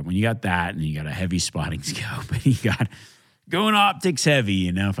heavier setup. When you got that and you got a heavy spotting scope and you got going optics heavy,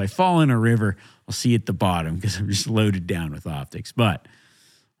 if I fall in a river, I'll see at the bottom because I'm just loaded down with optics. But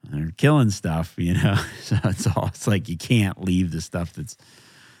they're killing stuff, so it's like you can't leave the stuff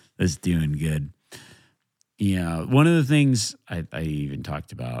that's doing good. One of the things I even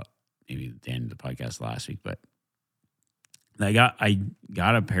talked about maybe at the end of the podcast last week, but I got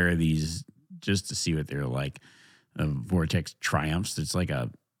a pair of these just to see what they're like. Vortex Triumphs. It's like I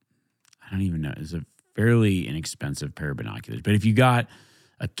don't even know. It's a fairly inexpensive pair of binoculars. But if you got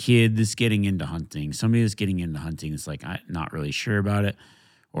a kid that's getting into hunting, somebody that's getting into hunting that's like, I'm not really sure about it,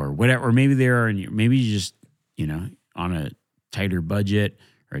 or whatever, or maybe maybe you just, on a tighter budget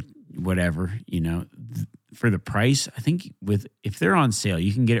or whatever, for the price, I think if they're on sale,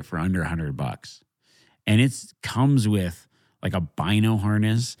 you can get it for under $100, and it comes with like a bino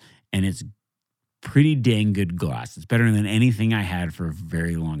harness, and it's pretty dang good glass. It's better than anything I had for a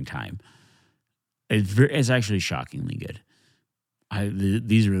very long time. It's actually shockingly good.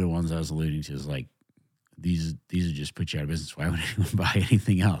 These are the ones I was alluding to. Is like these would just put you out of business. Why would anyone buy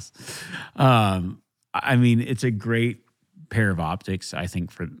anything else? I mean, it's a great pair of optics. I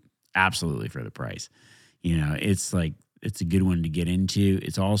think absolutely for the price. It's like it's a good one to get into.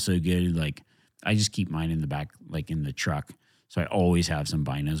 It's also good. Like I just keep mine in the back, like in the truck. So I always have some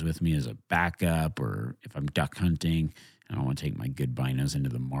binos with me as a backup, or if I'm duck hunting, I don't want to take my good binos into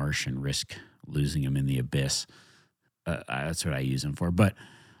the marsh and risk losing them in the abyss. That's what I use them for. But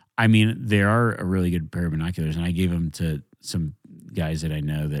I mean, they are a really good pair of binoculars, and I gave them to some guys that I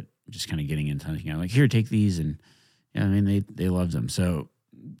know that just kind of getting into hunting. I'm like, here, take these, and they loved them. So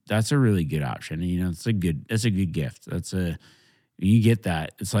that's a really good option. It's a good gift. You get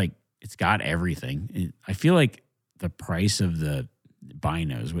that. It's like it's got everything. I feel like the price of the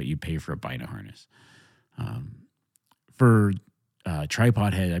binos, what you pay for a bino harness. For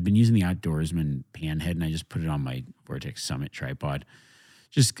tripod head, I've been using the Outdoorsman pan head, and I just put it on my Vortex Summit tripod.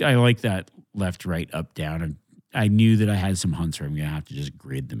 just I like that left, right, up, down. And I knew that I had some hunts where I'm going to have to just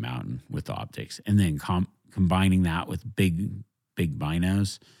grid the mountain with optics. And then combining that with big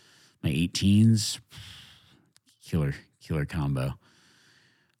binos, my 18s, killer combo.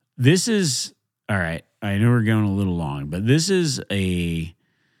 This is, all right, I know we're going a little long, but I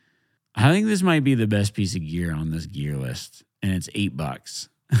think this might be the best piece of gear on this gear list, and it's $8.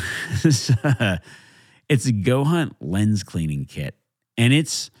 It's a Go Hunt lens cleaning kit, and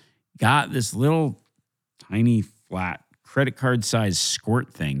it's got this little tiny flat credit card size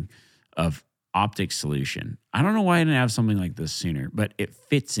squirt thing of optic solution. I don't know why I didn't have something like this sooner, but it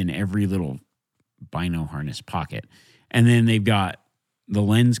fits in every little bino harness pocket. And then they've got the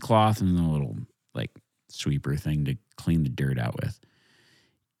lens cloth and the little like sweeper thing to clean the dirt out with.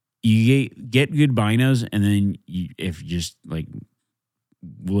 You get good binos, and then if you just like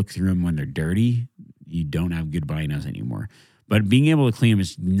look through them when they're dirty, you don't have good binos anymore. But being able to clean them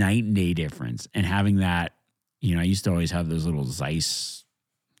is night and day difference. And having that, I used to always have those little Zeiss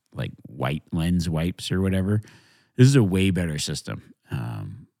like white lens wipes or whatever. This is a way better system.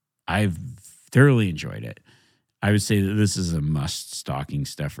 I've thoroughly enjoyed it. I would say that this is a must stocking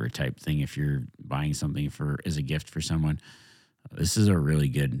stuffer type thing if you're buying something as a gift for someone. This is a really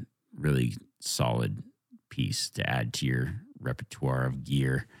good, really solid piece to add to your repertoire of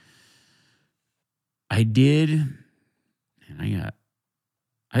gear. I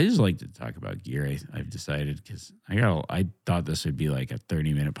just like to talk about gear. I've decided because I thought this would be like a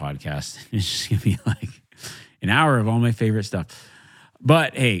 30-minute podcast. It's just gonna be like an hour of all my favorite stuff.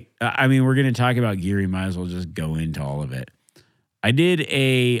 But hey, I mean, we're gonna talk about gear. You might as well just go into all of it. I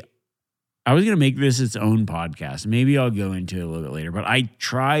was gonna make this its own podcast. Maybe I'll go into it a little bit later. But I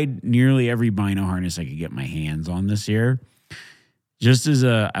tried nearly every bino harness I could get my hands on this year.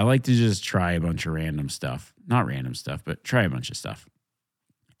 I like to just try a bunch of random stuff. Not random stuff, but try a bunch of stuff.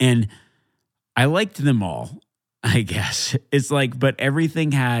 And I liked them all, I guess. It's like, but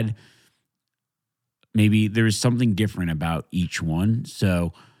everything had, maybe there was something different about each one.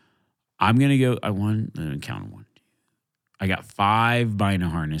 So I'm going to go, count one. I got 5 bino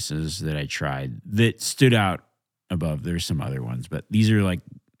harnesses that I tried that stood out above. There's some other ones, but these are like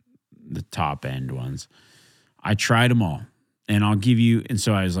the top end ones. I tried them all. And I'll give you, and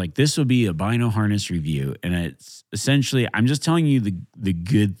so I was like, this will be a bino harness review. And it's essentially, I'm just telling you the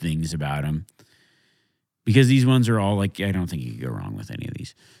good things about them. Because these ones are all like, I don't think you could go wrong with any of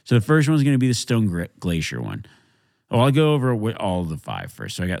these. So the first one's going to be the Stone Glacier one. I'll go over all of the 5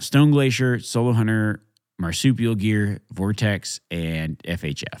 first. So I got Stone Glacier, Solo Hunter, Marsupial Gear, Vortex, and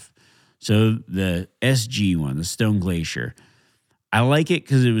FHF. So the SG one, the Stone Glacier, I like it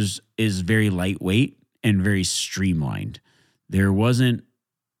because is very lightweight and very streamlined. There wasn't,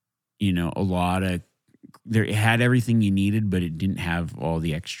 it had everything you needed, but it didn't have all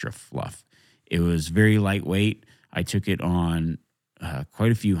the extra fluff. It was very lightweight. I took it on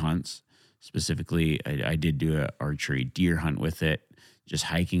quite a few hunts. Specifically, I did do an archery deer hunt with it, just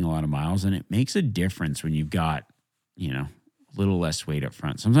hiking a lot of miles. And it makes a difference when you've got, a little less weight up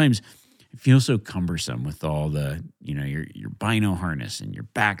front. Sometimes it feels so cumbersome with all the, your bino harness and your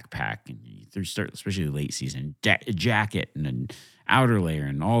backpack and especially late season, jacket and an outer layer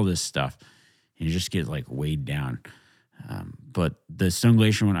and all this stuff. And you just get like weighed down. But the Stone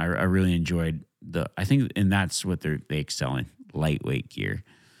Glacier one, I really enjoyed and that's what they excel in, lightweight gear.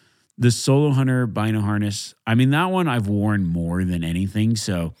 The Solo Hunter bino harness, I mean, that one I've worn more than anything.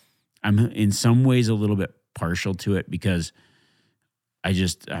 So I'm in some ways a little bit partial to it because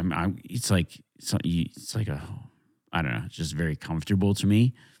it's like I don't know, it's just very comfortable to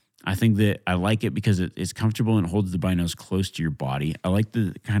me. I think that I like it because it's comfortable and it holds the binos close to your body. I like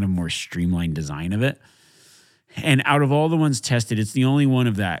the kind of more streamlined design of it. And out of all the ones tested, it's the only one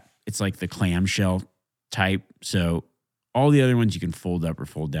of that. It's like the clamshell type. So all the other ones you can fold up or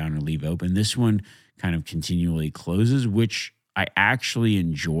fold down or leave open. This one kind of continually closes, which I actually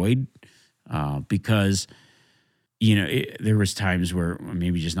enjoyed because, there was times where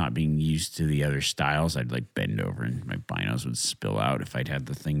maybe just not being used to the other styles, I'd like bend over and my binos would spill out if I'd had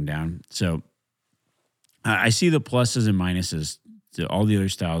the thing down. So I see the pluses and minuses. All the other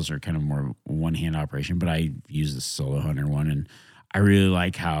styles are kind of more one-hand operation, but I use the Solo Hunter one, and I really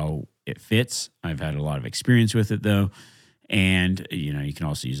like how it fits. I've had a lot of experience with it, though, and, you can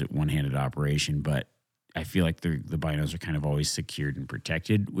also use it one-handed operation, but I feel like the binos are kind of always secured and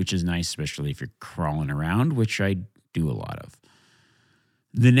protected, which is nice, especially if you're crawling around, which I do a lot of.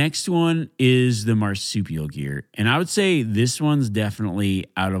 The next one is the Marsupial Gear, and I would say this one's definitely,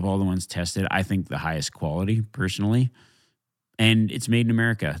 out of all the ones tested, I think the highest quality, personally. And it's made in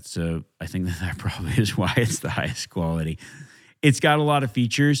America, so I think that probably is why it's the highest quality. It's got a lot of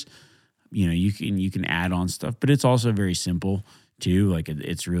features. You can add on stuff, but it's also very simple too. Like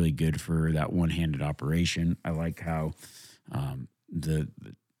it's really good for that one-handed operation. I like how the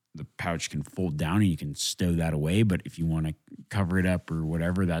pouch can fold down and you can stow that away. But if you want to cover it up or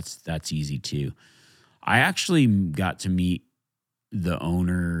whatever, that's easy too. I actually got to meet the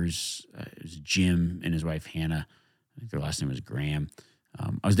owners, it was Jim and his wife Hannah. I think their last name was Graham.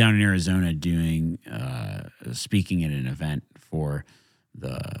 I was down in Arizona doing speaking at an event for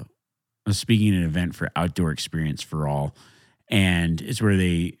Outdoor Experience for All, and it's where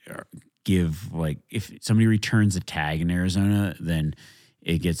they give, like, if somebody returns a tag in Arizona, then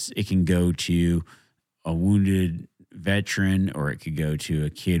it can go to a wounded veteran, or it could go to a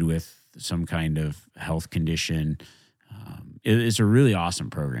kid with some kind of health condition. It's a really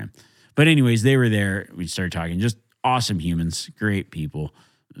awesome program. But anyways, they were there. We started talking. Just awesome humans, great people,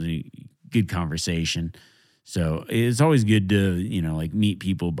 good conversation. So it's always good to, like, meet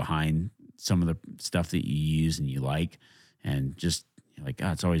people behind some of the stuff that you use and you like, and just like,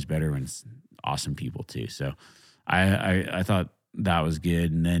 it's always better when it's awesome people too. So I thought that was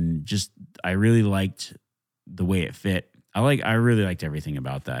good. And then I really liked the way it fit. I really liked everything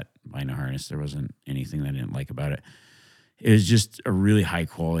about that bino harness. There wasn't anything that I didn't like about it. It was just a really high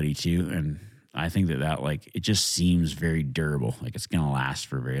quality too. And I think that like, it just seems very durable. Like it's going to last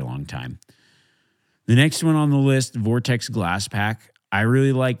for a very long time. The next one on the list, Vortex Glass Pack. I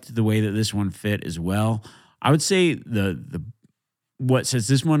really liked the way that this one fit as well. I would say what sets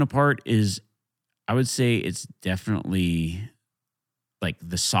this one apart is, I would say it's definitely like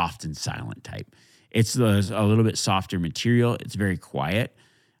the soft and silent type. It's a little bit softer material. It's very quiet.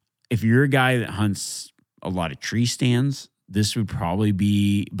 If you're a guy that hunts a lot of tree stands, this would probably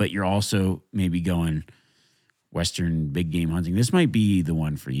be, but you're also maybe going Western big game hunting, this might be the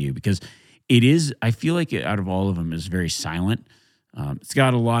one for you, because it is, I feel like out of all of them, is very silent. It's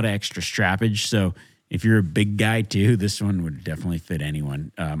got a lot of extra strappage. So if you're a big guy too, this one would definitely fit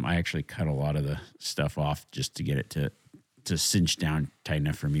anyone. I actually cut a lot of the stuff off just to get it to cinch down tight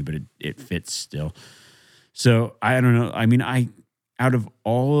enough for me, but it fits still. So I don't know. I mean, out of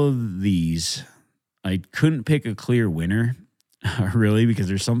all of these, I couldn't pick a clear winner, really, because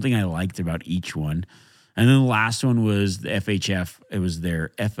there's something I liked about each one. And then the last one was the FHF. It was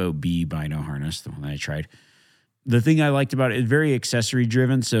their FOB bino harness, the one that I tried. The thing I liked about it is very accessory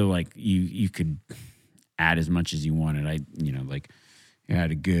driven. So like you could add as much as you wanted. It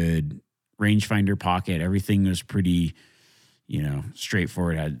had a good rangefinder pocket. Everything was pretty,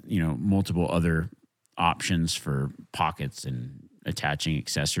 straightforward. It had, multiple other options for pockets and attaching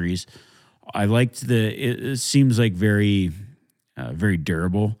accessories. I liked it seems like very, very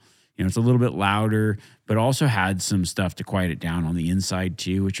durable. It's a little bit louder, but also had some stuff to quiet it down on the inside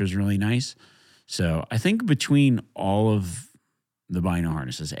too, which was really nice. So I think between all of the bino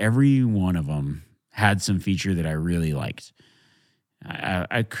harnesses, every one of them had some feature that I really liked.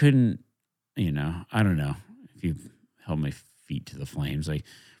 I couldn't, I don't know if you held my feet to the flames, I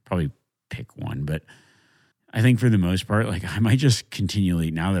probably pick one, but I think for the most part, like I might just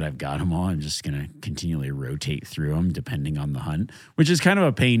continually, now that I've got them all, I'm just going to continually rotate through them depending on the hunt, which is kind of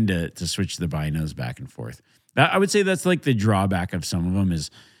a pain to switch the binos back and forth. I would say that's like the drawback of some of them,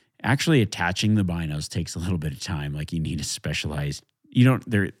 is actually attaching the binos takes a little bit of time. Like you need a specialized,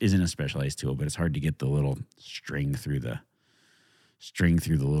 there isn't a specialized tool, but it's hard to get the little string through the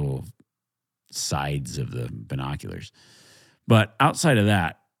little sides of the binoculars. But outside of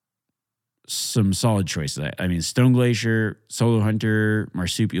that, some solid choices. I mean, Stone Glacier, Solo Hunter,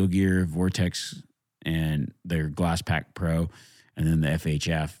 Marsupial Gear, Vortex, and their Glass Pack Pro, and then the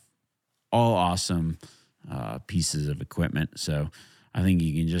FHF, all awesome pieces of equipment. So I think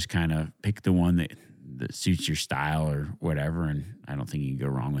you can just kind of pick the one that suits your style or whatever, and I don't think you can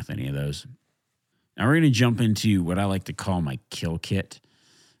go wrong with any of those. Now we're going to jump into what I like to call my kill kit.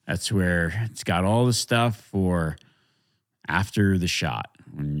 That's where it's got all the stuff for after the shot,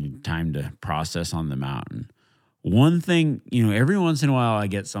 when you time to process on the mountain. One thing, every once in a while I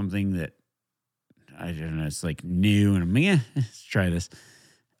get something that, I don't know, it's like new and I'm like, let's try this.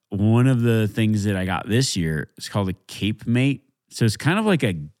 One of the things that I got this year is called a Cape Mate. So it's kind of like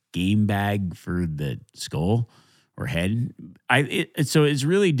a game bag for the skull or head. So it's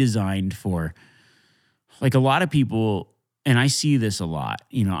really designed for, like, a lot of people, and I see this a lot.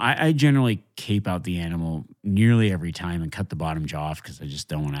 I generally cape out the animal nearly every time and cut the bottom jaw off because I just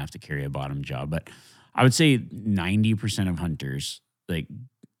don't want to have to carry a bottom jaw. But I would say 90% of hunters, like,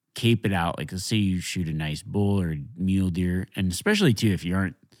 cape it out. Like, let's say you shoot a nice bull or mule deer, and especially, too, if you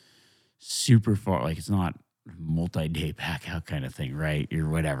aren't super far, like, it's not multi-day pack out kind of thing, right? Or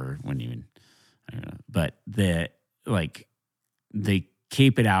whatever, I don't know. But they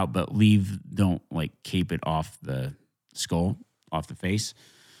cape it out, but don't like cape it off the skull, off the face.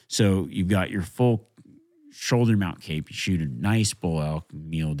 So you've got your full shoulder mount cape. You shoot a nice bull elk,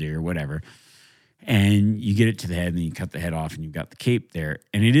 mule deer, whatever, and you get it to the head, and then you cut the head off, and you've got the cape there.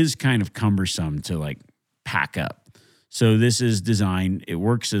 And it is kind of cumbersome to like pack up. So this is designed. It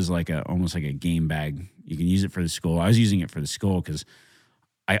works as like almost like a game bag. You can use it for the skull. I was using it for the skull because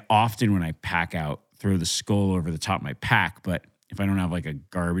I often, when I pack out, throw the skull over the top of my pack. But if I don't have like a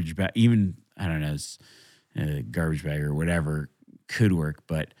garbage bag, even, I don't know, a garbage bag or whatever could work,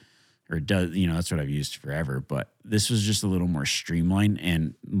 or it does, that's what I've used forever. But this was just a little more streamlined,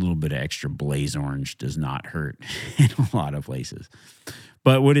 and a little bit of extra blaze orange does not hurt in a lot of places.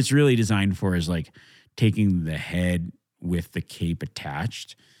 But what it's really designed for is like taking the head with the cape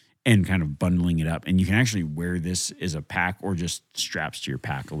attached and kind of bundling it up. And you can actually wear this as a pack or just straps to your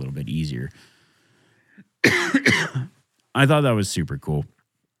pack a little bit easier. I thought that was super cool.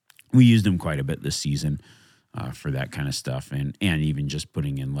 We used them quite a bit this season for that kind of stuff. And even just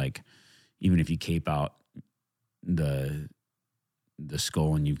putting in like, even if you cape out the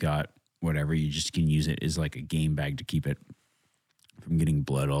skull and you've got whatever, you just can use it as like a game bag to keep it from getting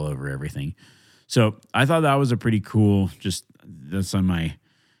blood all over everything. So I thought that was a pretty cool, that's on my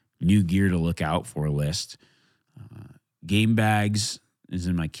new gear to look out for list. Game bags is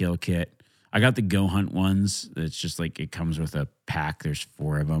in my kill kit. I got the Go Hunt ones. It's just like it comes with a pack. There's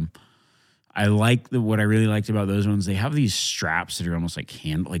 4 of them. I like what I really liked about those ones. They have these straps that are almost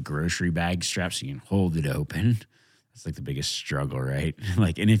like grocery bag straps, so you can hold it open. That's like the biggest struggle, right?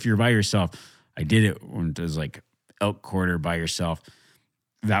 And if you're by yourself, I did it when it was like elk quarter by yourself.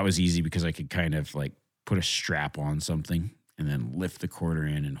 That was easy because I could kind of like put a strap on something and then lift the quarter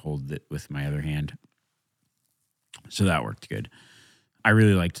in and hold it with my other hand. So that worked good. I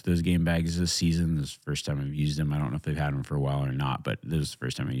really liked those game bags this season. This is the first time I've used them. I don't know if they've had them for a while or not, but this is the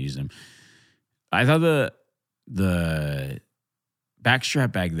first time I used them. I thought the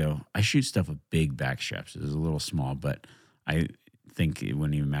backstrap bag, though, I shoot stuff with big backstraps. It was a little small, but I think it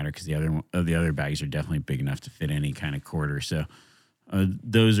wouldn't even matter because the other bags are definitely big enough to fit any kind of quarter. So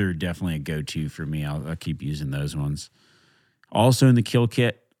those are definitely a go-to for me. I'll keep using those ones. Also in the kill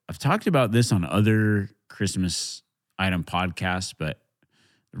kit, I've talked about this on other Christmas item podcasts, but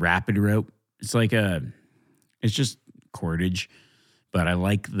rapid rope. It's just cordage, but I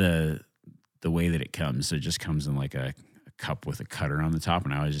like the way that it comes. So it just comes in like a cup with a cutter on the top,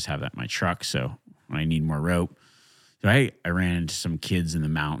 and I always just have that in my truck. So when I need more rope, so I ran into some kids in the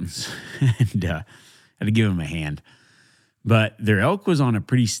mountains and had to give them a hand. But their elk was on a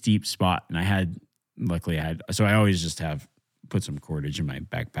pretty steep spot, and so I always just put some cordage in my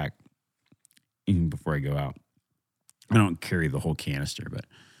backpack even before I go out. I don't carry the whole canister, but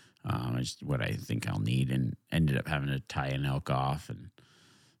just what I think I'll need, and ended up having to tie an elk off.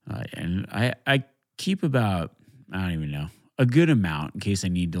 And I keep about, I don't even know, a good amount in case I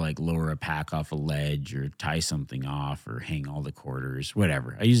need to like lower a pack off a ledge or tie something off or hang all the quarters,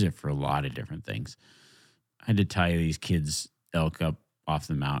 whatever. I use it for a lot of different things. I had to tie these kids' elk up off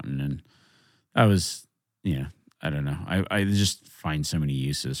the mountain, and I was, I don't know. I just find so many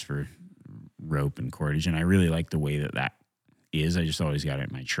uses for rope and cordage, and I really like the way that is. I just always got it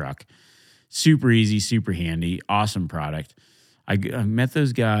in my truck. Super easy, super handy, awesome product. I met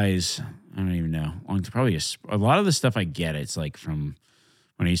those guys, I don't even know, probably a lot of the stuff I get, it's like from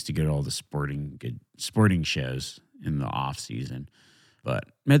when I used to go to all the sporting shows in the off season. But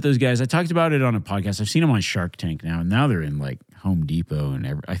met those guys. I talked about it on a podcast. I've seen them on Shark Tank now, and now they're in like Home Depot,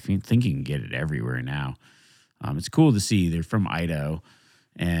 and I think you can get it everywhere now. It's cool to see. They're from Idaho,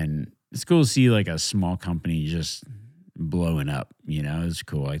 and it's cool to see like a small company just blowing up. It's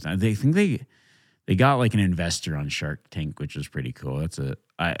cool. They think they got like an investor on Shark Tank, which was pretty cool. That's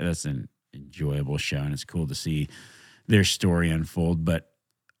an enjoyable show, and it's cool to see their story unfold. But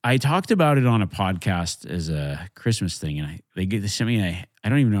I talked about it on a podcast as a Christmas thing, and they sent me I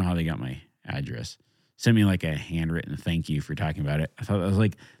don't even know how they got my address. Sent me like a handwritten thank you for talking about it. I was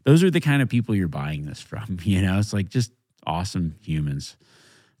like, those are the kind of people you're buying this from. It's like just awesome humans.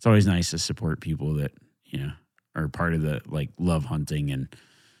 It's always nice to support people that are part of the like love hunting and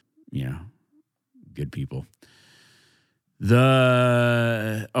good people.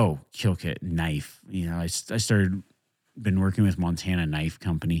 Kill kit knife. I been working with Montana Knife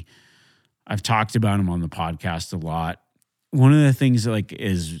Company. I've talked about them on the podcast a lot. One of the things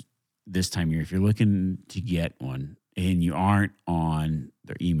is this time of year, if you're looking to get one and you aren't on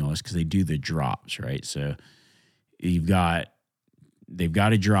their email list, because they do the drops, right? So they've got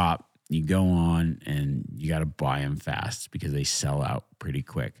a drop. You go on and you got to buy them fast because they sell out pretty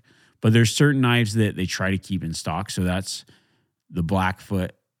quick. But there's certain knives that they try to keep in stock. So that's the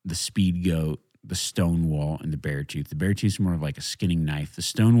Blackfoot, the Speed Goat, the Stonewall, and the Beartooth. The Beartooth's more of like a skinning knife. The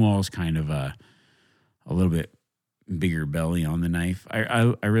Stonewall is kind of a little bit bigger belly on the knife.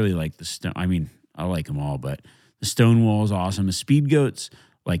 I really like the stone. I mean, I like them all, but the Stonewall is awesome. The Speed Goat's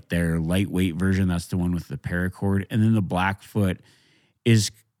like their lightweight version. That's the one with the paracord. And then the Blackfoot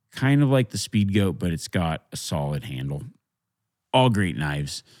is kind of like the Speed Goat, but it's got a solid handle. All great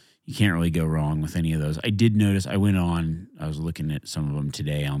knives. You can't really go wrong with any of those. I did notice, I was looking at some of them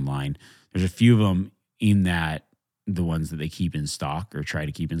today online. There's a few of them in that, the ones that they keep in stock or try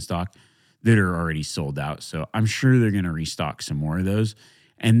to keep in stock, that are already sold out. So I'm sure they're going to restock some more of those.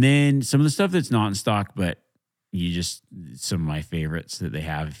 And then some of the stuff that's not in stock, but some of my favorites that they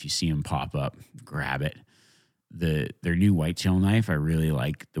have, if you see them pop up, grab it. Their new whitetail knife, I really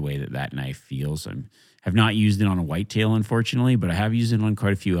like the way that knife feels. I have not used it on a whitetail, unfortunately, but I have used it on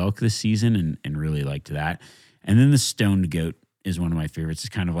quite a few elk this season and really liked that. And then the Stoned Goat is one of my favorites.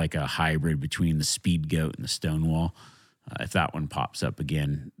 It's kind of like a hybrid between the Speed Goat and the Stonewall. If that one pops up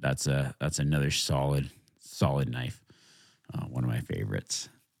again, that's another solid knife. One of my favorites.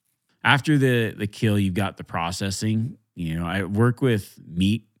 After the kill, you've got the processing. I work with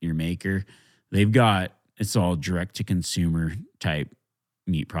Meat, your maker. It's all direct to consumer type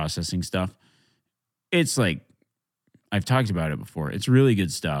meat processing stuff. It's like, I've talked about it before. It's really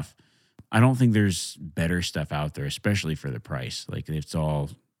good stuff. I don't think there's better stuff out there, especially for the price. Like, it's all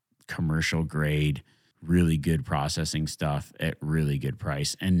commercial grade, really good processing stuff at really good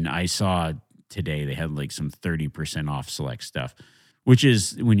price. And I saw today they had like some 30% off select stuff, which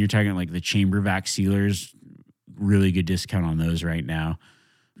is, when you're talking like the chamber vac sealers, really good discount on those right now.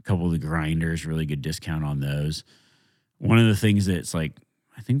 A couple of the grinders, really good discount on those. One of the things that's like,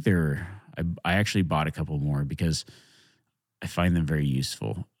 I actually bought a couple more because I find them very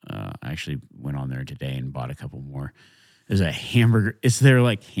useful. I actually went on there today and bought a couple more. There's a hamburger. It's their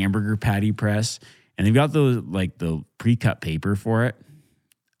like hamburger patty press, and they've got the pre-cut paper for it.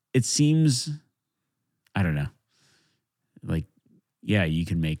 It seems, I don't know, like, yeah, you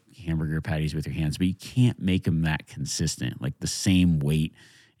can make hamburger patties with your hands, but you can't make them that consistent, like the same weight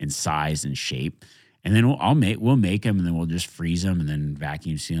and size and shape. And then we'll make them, and then we'll just freeze them and then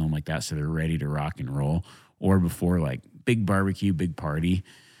vacuum seal them like that, so they're ready to rock and roll. Or before, like, big barbecue, big party,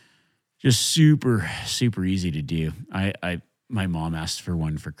 just super, super easy to do. My mom asked for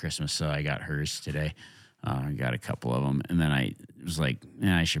one for Christmas, so I got hers today. I got a couple of them, and then I was like,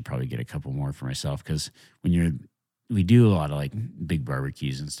 I should probably get a couple more for myself, because we do a lot of like big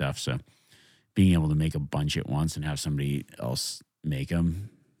barbecues and stuff. So being able to make a bunch at once and have somebody else make them,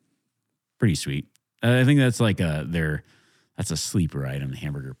 pretty sweet. I think that's like that's a sleeper item, the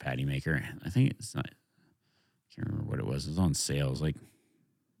hamburger patty maker. I think it's not, I can't remember what it was. It was on sale. It was like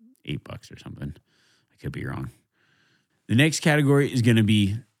 $8 or something. I could be wrong. The next category is going to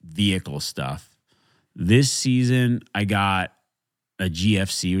be vehicle stuff. This season, I got a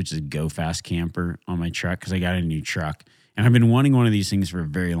GFC, which is a Go Fast camper, on my truck because I got a new truck. And I've been wanting one of these things for a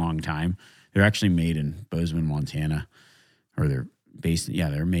very long time. They're actually made in Bozeman, Montana. Or they're based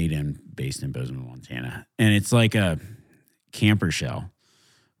in Bozeman, Montana. And it's like a camper shell.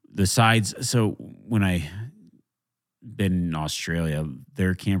 The sides, so when I been in Australia,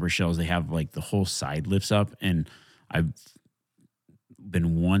 their camper shells, they have like the whole side lifts up. And I've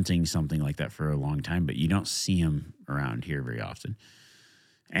been wanting something like that for a long time, but you don't see them around here very often.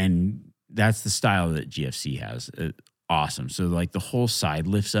 And that's the style that GFC has. Awesome. So like the whole side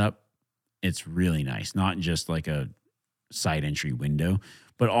lifts up. It's really nice. Not just like a side entry window,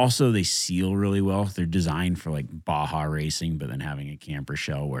 but also they seal really well. They're designed for like Baja racing, but then having a camper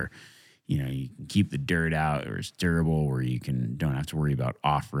shell where, you can keep the dirt out, or it's durable, where you don't have to worry about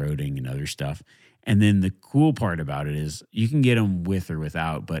off-roading and other stuff. And then the cool part about it is you can get them with or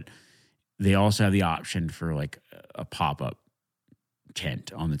without, but they also have the option for like a pop-up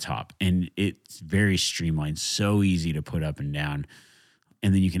tent on the top. And it's very streamlined, so easy to put up and down.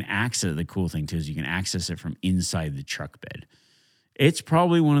 And then you can access, the cool thing too is you can access it from inside the truck bed. It's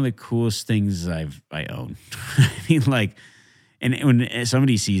probably one of the coolest things I own. I mean, like, and when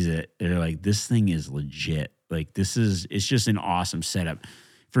somebody sees it, they're like, this thing is legit. Like, it's just an awesome setup.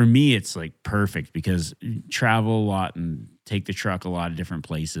 For me, it's like perfect because you travel a lot and take the truck a lot of different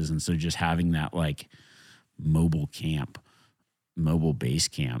places. And so just having that like mobile base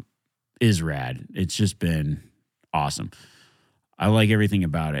camp is rad. It's just been awesome. I like everything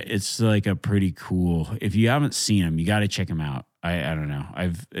about it. It's like a pretty cool, if you haven't seen them, you got to check them out. I don't know.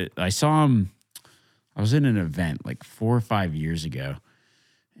 I saw them. I was in an event like 4 or 5 years ago,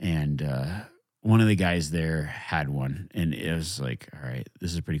 and one of the guys there had one, and it was like, all right,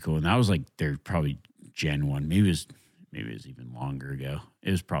 this is pretty cool. And that was like their probably Gen 1. Maybe it was maybe it was even longer ago.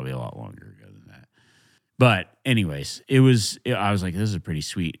 It was probably a lot longer ago than that. But anyways, I was like, this is pretty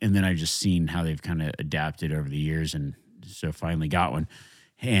sweet. And then I just seen how they've kind of adapted over the years. And so finally got one.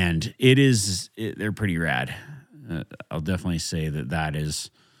 And they're pretty rad. I'll definitely say that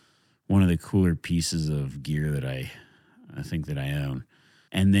is one of the cooler pieces of gear that I think that I own.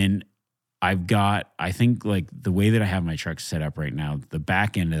 And then I think like the way that I have my truck set up right now, the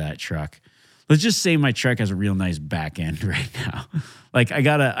back end of that truck, let's just say my truck has a real nice back end right now. Like I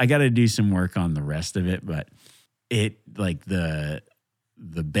gotta do some work on the rest of it, but it like the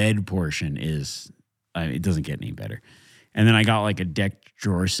bed portion it doesn't get any better. And then I got like a deck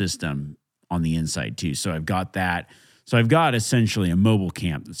drawer system on the inside too. So I've got that. So I've got essentially a mobile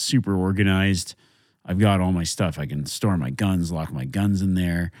camp that's super organized. I've got all my stuff. I can store my guns, lock my guns in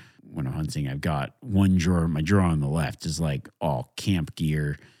there. When I'm hunting, I've got one drawer. My drawer on the left is like all camp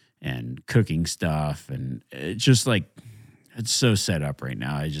gear and cooking stuff. And it's just like, it's so set up right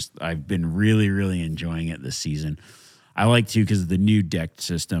now. I've been really, really enjoying it this season. I like to, because the new deck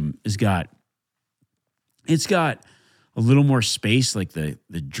system it's got a little more space. Like the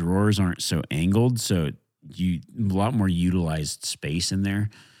drawers aren't so angled. So a lot more utilized space in there.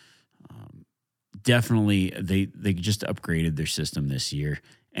 Definitely they just upgraded their system this year,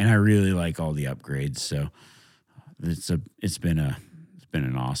 and I really like all the upgrades. So it's been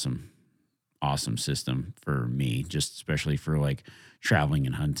an awesome system for me, just especially for like traveling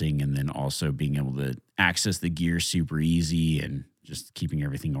and hunting, and then also being able to access the gear super easy and just keeping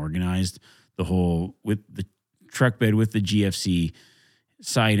everything organized. The whole with the truck bed with the GFC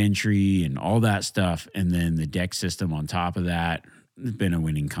side entry and all that stuff, and then the deck system on top of that, it's been a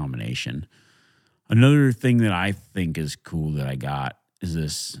winning combination. Another thing that I think is cool that I got is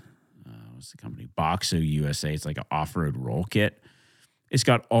this, what's the company? Boxo USA. It's like an off-road roll kit. It's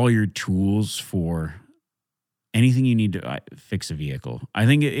got all your tools for anything you need to fix a vehicle. I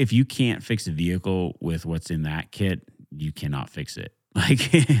think if you can't fix a vehicle with what's in that kit, you cannot fix it.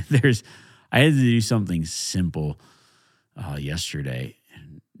 Like I had to do something simple yesterday,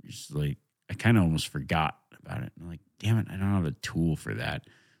 and just like I kind of almost forgot about it. I'm like, damn it, I don't have a tool for that.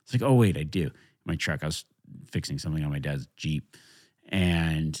 It's like, oh wait, I do. My truck, I was fixing something on my dad's Jeep,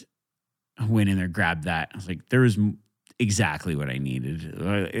 and I went in there, grabbed that. I was like, there was exactly what I needed.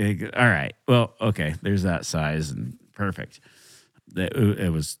 All right, well, okay, there's that size, and perfect.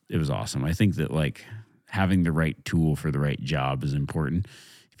 It was awesome. I think that like having the right tool for the right job is important.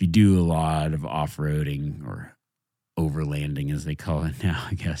 If you do a lot of off-roading or overlanding, as they call it now,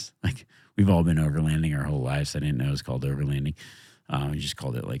 I guess, like we've all been overlanding our whole lives. I didn't know it was called overlanding. We just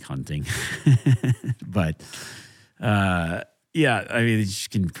called it like hunting. But yeah, I mean, you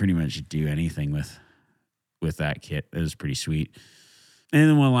can pretty much do anything with that kit. It was pretty sweet. And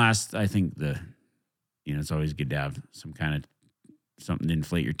then one last, I think it's always good to have some kind of something to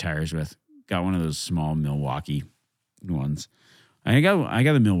inflate your tires with. Got one of those small Milwaukee ones. I got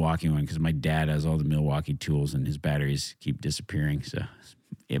the Milwaukee one because my dad has all the Milwaukee tools and his batteries keep disappearing, so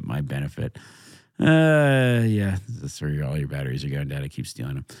it might benefit. Yeah, that's where all your batteries are going. Dad, I keep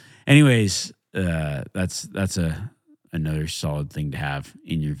stealing them. Anyways, that's another solid thing to have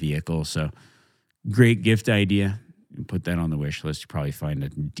in your vehicle. So great gift idea. You can put that on the wish list. You probably find a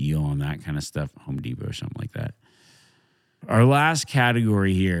deal on that kind of stuff, Home Depot or something like that. Our last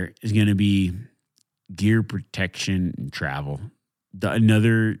category here is going to be gear protection and travel.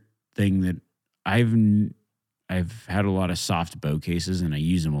 Another thing that I've had a lot of soft bow cases, and I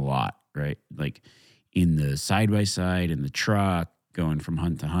use them a lot. Right? Like in the side-by-side, in the truck, going from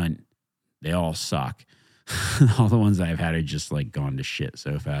hunt to hunt, they all suck. All the ones I've had are just like gone to shit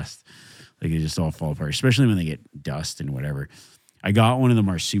so fast. Like they just all fall apart, especially when they get dust and whatever. I got one of the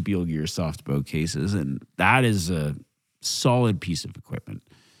Marsupial Gear soft bow cases, and that is a solid piece of equipment.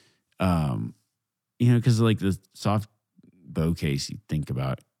 Because like the soft bow case you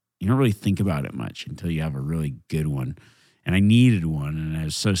don't really think about it much until you have a really good one. And I needed one, and I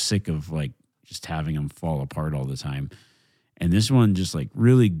was so sick of like just having them fall apart all the time. And this one just like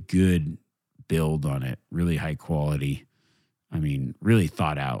really good build on it, really high quality. I mean, really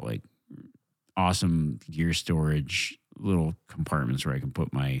thought out, like awesome gear storage, little compartments where I can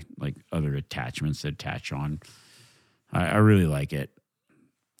put my like other attachments that attach on. I really like it.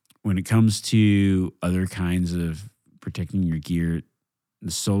 When it comes to other kinds of protecting your gear,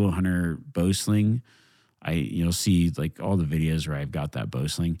 the Solo Hunter bow sling, you'll see like all the videos where I've got that bow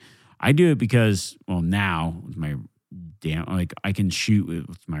sling. I do it because, well, now with my I can shoot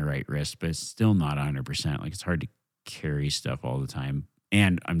with my right wrist, but it's still not 100%. Like it's hard to carry stuff all the time.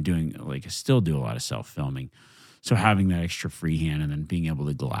 And I'm doing I still do a lot of self-filming. So having that extra free hand and then being able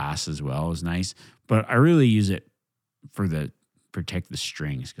to glass as well is nice. But I really use it for the protect the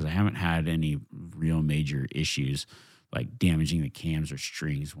strings, because I haven't had any real major issues like damaging the cams or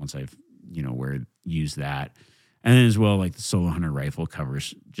strings once I've, used that. And then as well, like the Solo Hunter rifle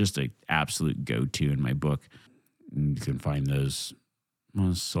covers, just an absolute go-to in my book. And you can find those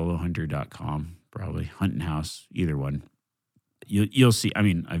on solohunter.com, probably Hunting House, either one. You'll see. I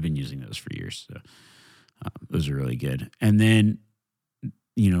mean, I've been using those for years, so those are really good. And then,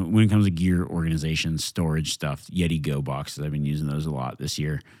 when it comes to gear organization, storage stuff, Yeti Go boxes, I've been using those a lot this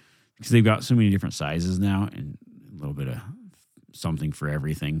year because they've got so many different sizes now and a little bit of something for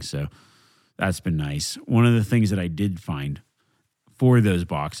everything. So that's been nice. One of the things that I did find for those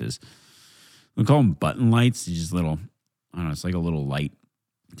boxes, we call them button lights. They're just little, I don't know, it's like a little light.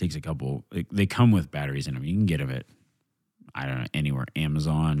 It takes a couple, they come with batteries in them. You can get them at, I don't know, anywhere,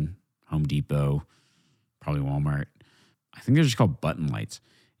 Amazon, Home Depot, probably Walmart. I think they're just called button lights.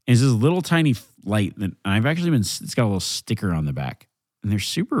 And it's this little tiny light that I've actually it's got a little sticker on the back. And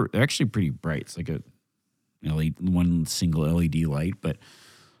they're actually pretty bright. It's like one single LED light, but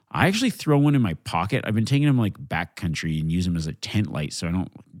I actually throw one in my pocket. I've been taking them like backcountry and use them as a tent light so I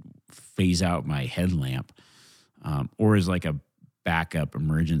don't phase out my headlamp, or as like a backup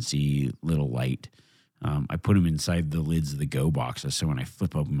emergency little light. I put them inside the lids of the Go boxes, so when I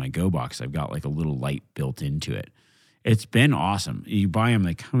flip open my Go box, I've got like a little light built into it. It's been awesome. You buy them,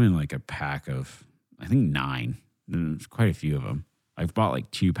 they come in like a pack of, I think 9. There's quite a few of them. I've bought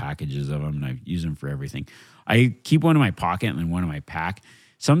like 2 packages of them, and I've used them for everything. I keep one in my pocket and then one in my pack.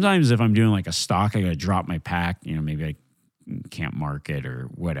 Sometimes if I'm doing like a stock, I got to drop my pack. Maybe I can't mark it or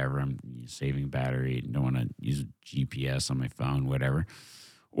whatever. I'm saving battery. Don't want to use GPS on my phone, whatever.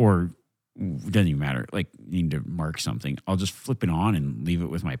 Or it doesn't even matter. Like, need to mark something. I'll just flip it on and leave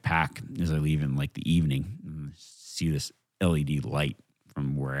it with my pack as I leave in like the evening. And see this LED light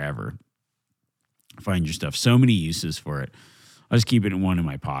from wherever. Find your stuff. So many uses for it. I'll just keep it in one in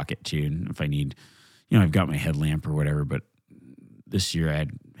my pocket too. And if I need, I've got my headlamp or whatever, but this year I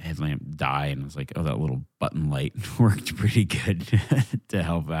had headlamp die and I was like, oh, that little button light worked pretty good to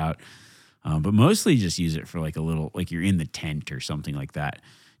help out. But mostly just use it for like a little, like you're in the tent or something like that.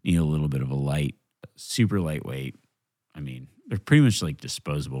 Need a little bit of a light, super lightweight. I mean, they're pretty much like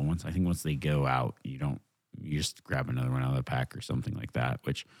disposable. Once they go out, you just grab another one out of the pack or something like that,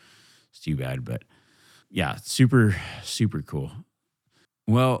 which is too bad. But yeah, super, super cool.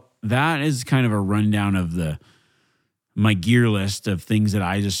 Well, that is kind of a rundown of my gear list of things that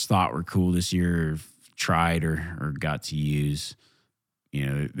I just thought were cool this year, or tried or got to use.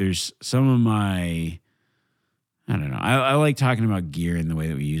 There's some of my, I don't know. I like talking about gear and the way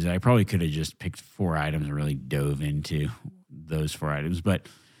that we use it. I probably could have just picked 4 items and really dove into those 4 items. But,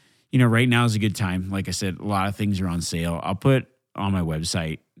 right now is a good time. Like I said, a lot of things are on sale. I'll put on my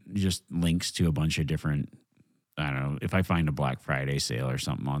website just links to a bunch of different, I don't know, if I find a Black Friday sale or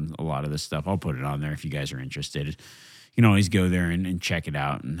something on a lot of this stuff, I'll put it on there if you guys are interested. You can always go there and check it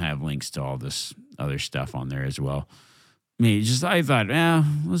out and have links to all this other stuff on there as well. I thought,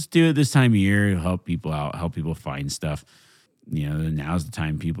 let's do it this time of year. It'll help people out, help people find stuff. Now's the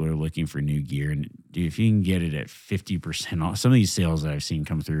time people are looking for new gear. And dude, if you can get it at 50% off, some of these sales that I've seen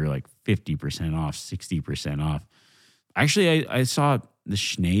come through are like 50% off, 60% off. Actually, I saw the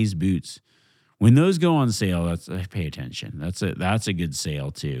Schnee's boots. When those go on sale, I pay attention. That's a good sale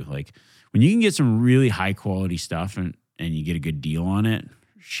too. Like when you can get some really high quality stuff and you get a good deal on it,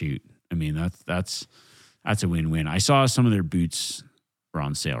 shoot. I mean, that's a win-win. I saw some of their boots are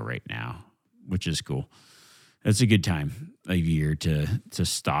on sale right now, which is cool. It's a good time of year to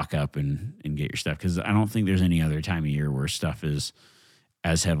stock up and get your stuff, because I don't think there's any other time of year where stuff is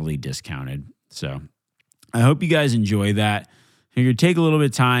as heavily discounted. So I hope you guys enjoy that. Figure take a little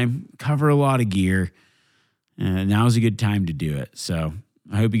bit of time, cover a lot of gear. Now's a good time to do it. So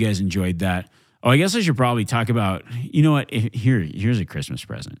I hope you guys enjoyed that. Oh, I guess I should probably talk about, here's a Christmas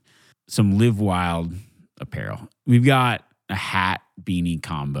present. Some Live Wild apparel. We've got a hat beanie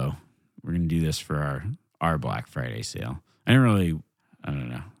combo. We're going to do this for our Black Friday sale. I don't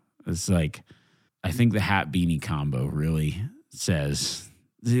know. It's like, I think the hat beanie combo really says,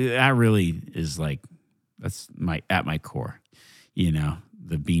 that really is like, that's at my core,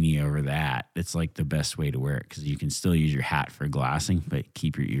 the beanie over the hat. It's like the best way to wear it because you can still use your hat for glassing, but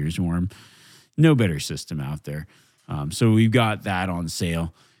keep your ears warm. No better system out there. So we've got that on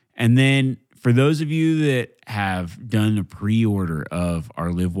sale. And then for those of you that have done a pre-order of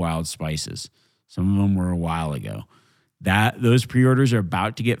our Live Wild spices, some of them were a while ago, those pre-orders are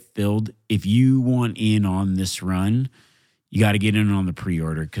about to get filled. If you want in on this run, you got to get in on the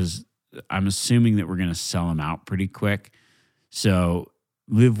pre-order because I'm assuming that we're going to sell them out pretty quick. So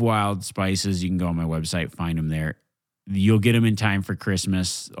Live Wild spices, you can go on my website, find them there. you'll get them in time for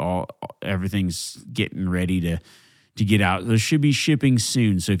Christmas. Everything's getting ready to get out. Those should be shipping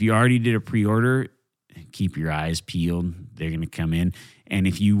soon. So if you already did a pre-order, keep your eyes peeled. They're going to come in. And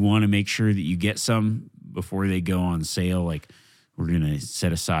if you want to make sure that you get some before they go on sale, like we're going to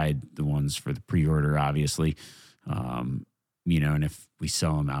set aside the ones for the pre-order, obviously. And if we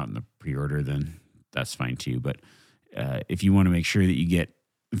sell them out in the pre-order, then that's fine too. But if you want to make sure that you get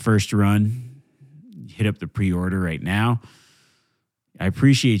the first run, hit up the pre-order right now. I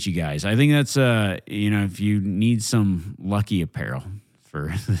appreciate you guys. I think that's, if you need some lucky apparel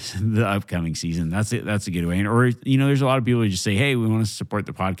for the upcoming season, that's it. That's a good way. Or, there's a lot of people who just say, hey, we want to support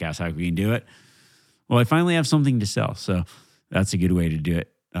the podcast. How can we do it? Well, I finally have something to sell. So that's a good way to do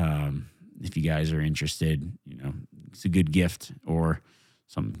it. If you guys are interested, it's a good gift or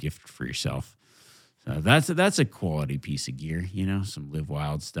some gift for yourself. So that's a quality piece of gear, some Live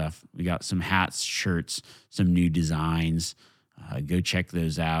Wild stuff. We got some hats, shirts, some new designs. Go check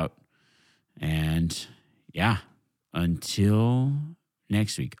those out. And yeah, until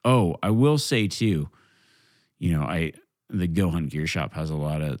next week. Oh, I will say too, the Go Hunt Gear Shop has a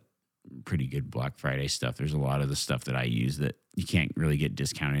lot of pretty good Black Friday stuff. There's a lot of the stuff that I use that you can't really get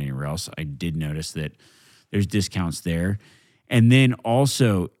discounted anywhere else. I did notice that there's discounts there. And then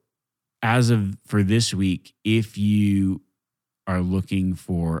also, for this week, if you are looking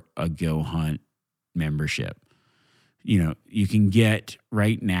for a Go Hunt membership, you can get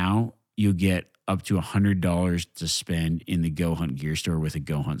right now, you'll get up to $100 to spend in the Go Hunt Gear Store with a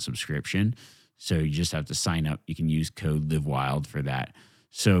Go Hunt subscription. So you just have to sign up. You can use code LiveWild for that.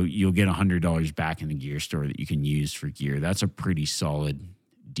 So you'll get $100 back in the gear store that you can use for gear. That's a pretty solid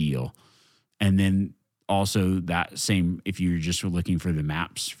deal. And then also that same, if you're just looking for the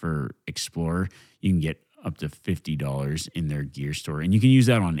maps for Explorer, you can get up to $50 in their gear store. And you can use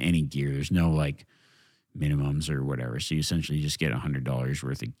that on any gear. There's no minimums or whatever. So you essentially just get $100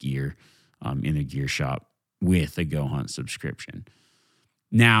 worth of gear in the gear shop with a Go Hunt subscription.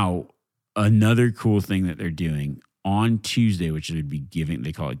 Now, another cool thing that they're doing on Tuesday, which would be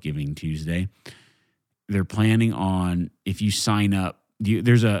they call it Giving Tuesday. They're planning on, if you sign up,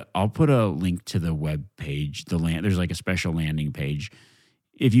 I'll put a link to the web page, there's a special landing page.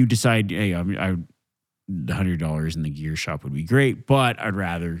 If you decide, hey, the $100 in the gear shop would be great, but I'd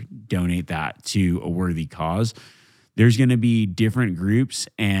rather donate that to a worthy cause. There's going to be different groups,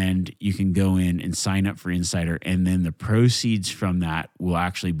 and you can go in and sign up for Insider, and then the proceeds from that will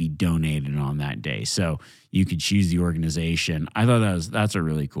actually be donated on that day. So you could choose the organization. I thought that's a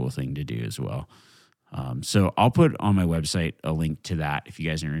really cool thing to do as well. So I'll put on my website a link to that if you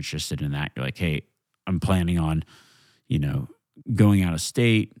guys are interested in that. You're like, hey, I'm planning on, going out of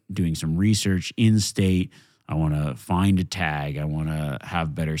state, doing some research in state. I want to find a tag. I want to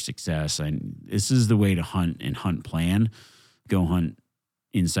have better success. And this is the way to hunt and hunt plan. Go Hunt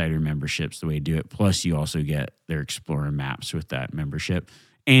Insider memberships, the way to do it. Plus, you also get their Explorer maps with that membership.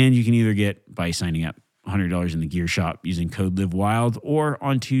 And you can either get by signing up $100 in the gear shop using code LiveWild, or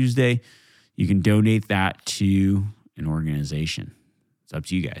on Tuesday, you can donate that to an organization. It's up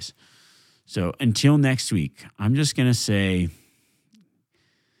to you guys. So until next week, I'm just going to say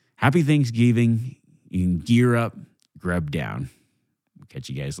happy Thanksgiving. You can gear up, grub down. Catch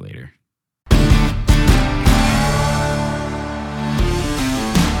you guys later.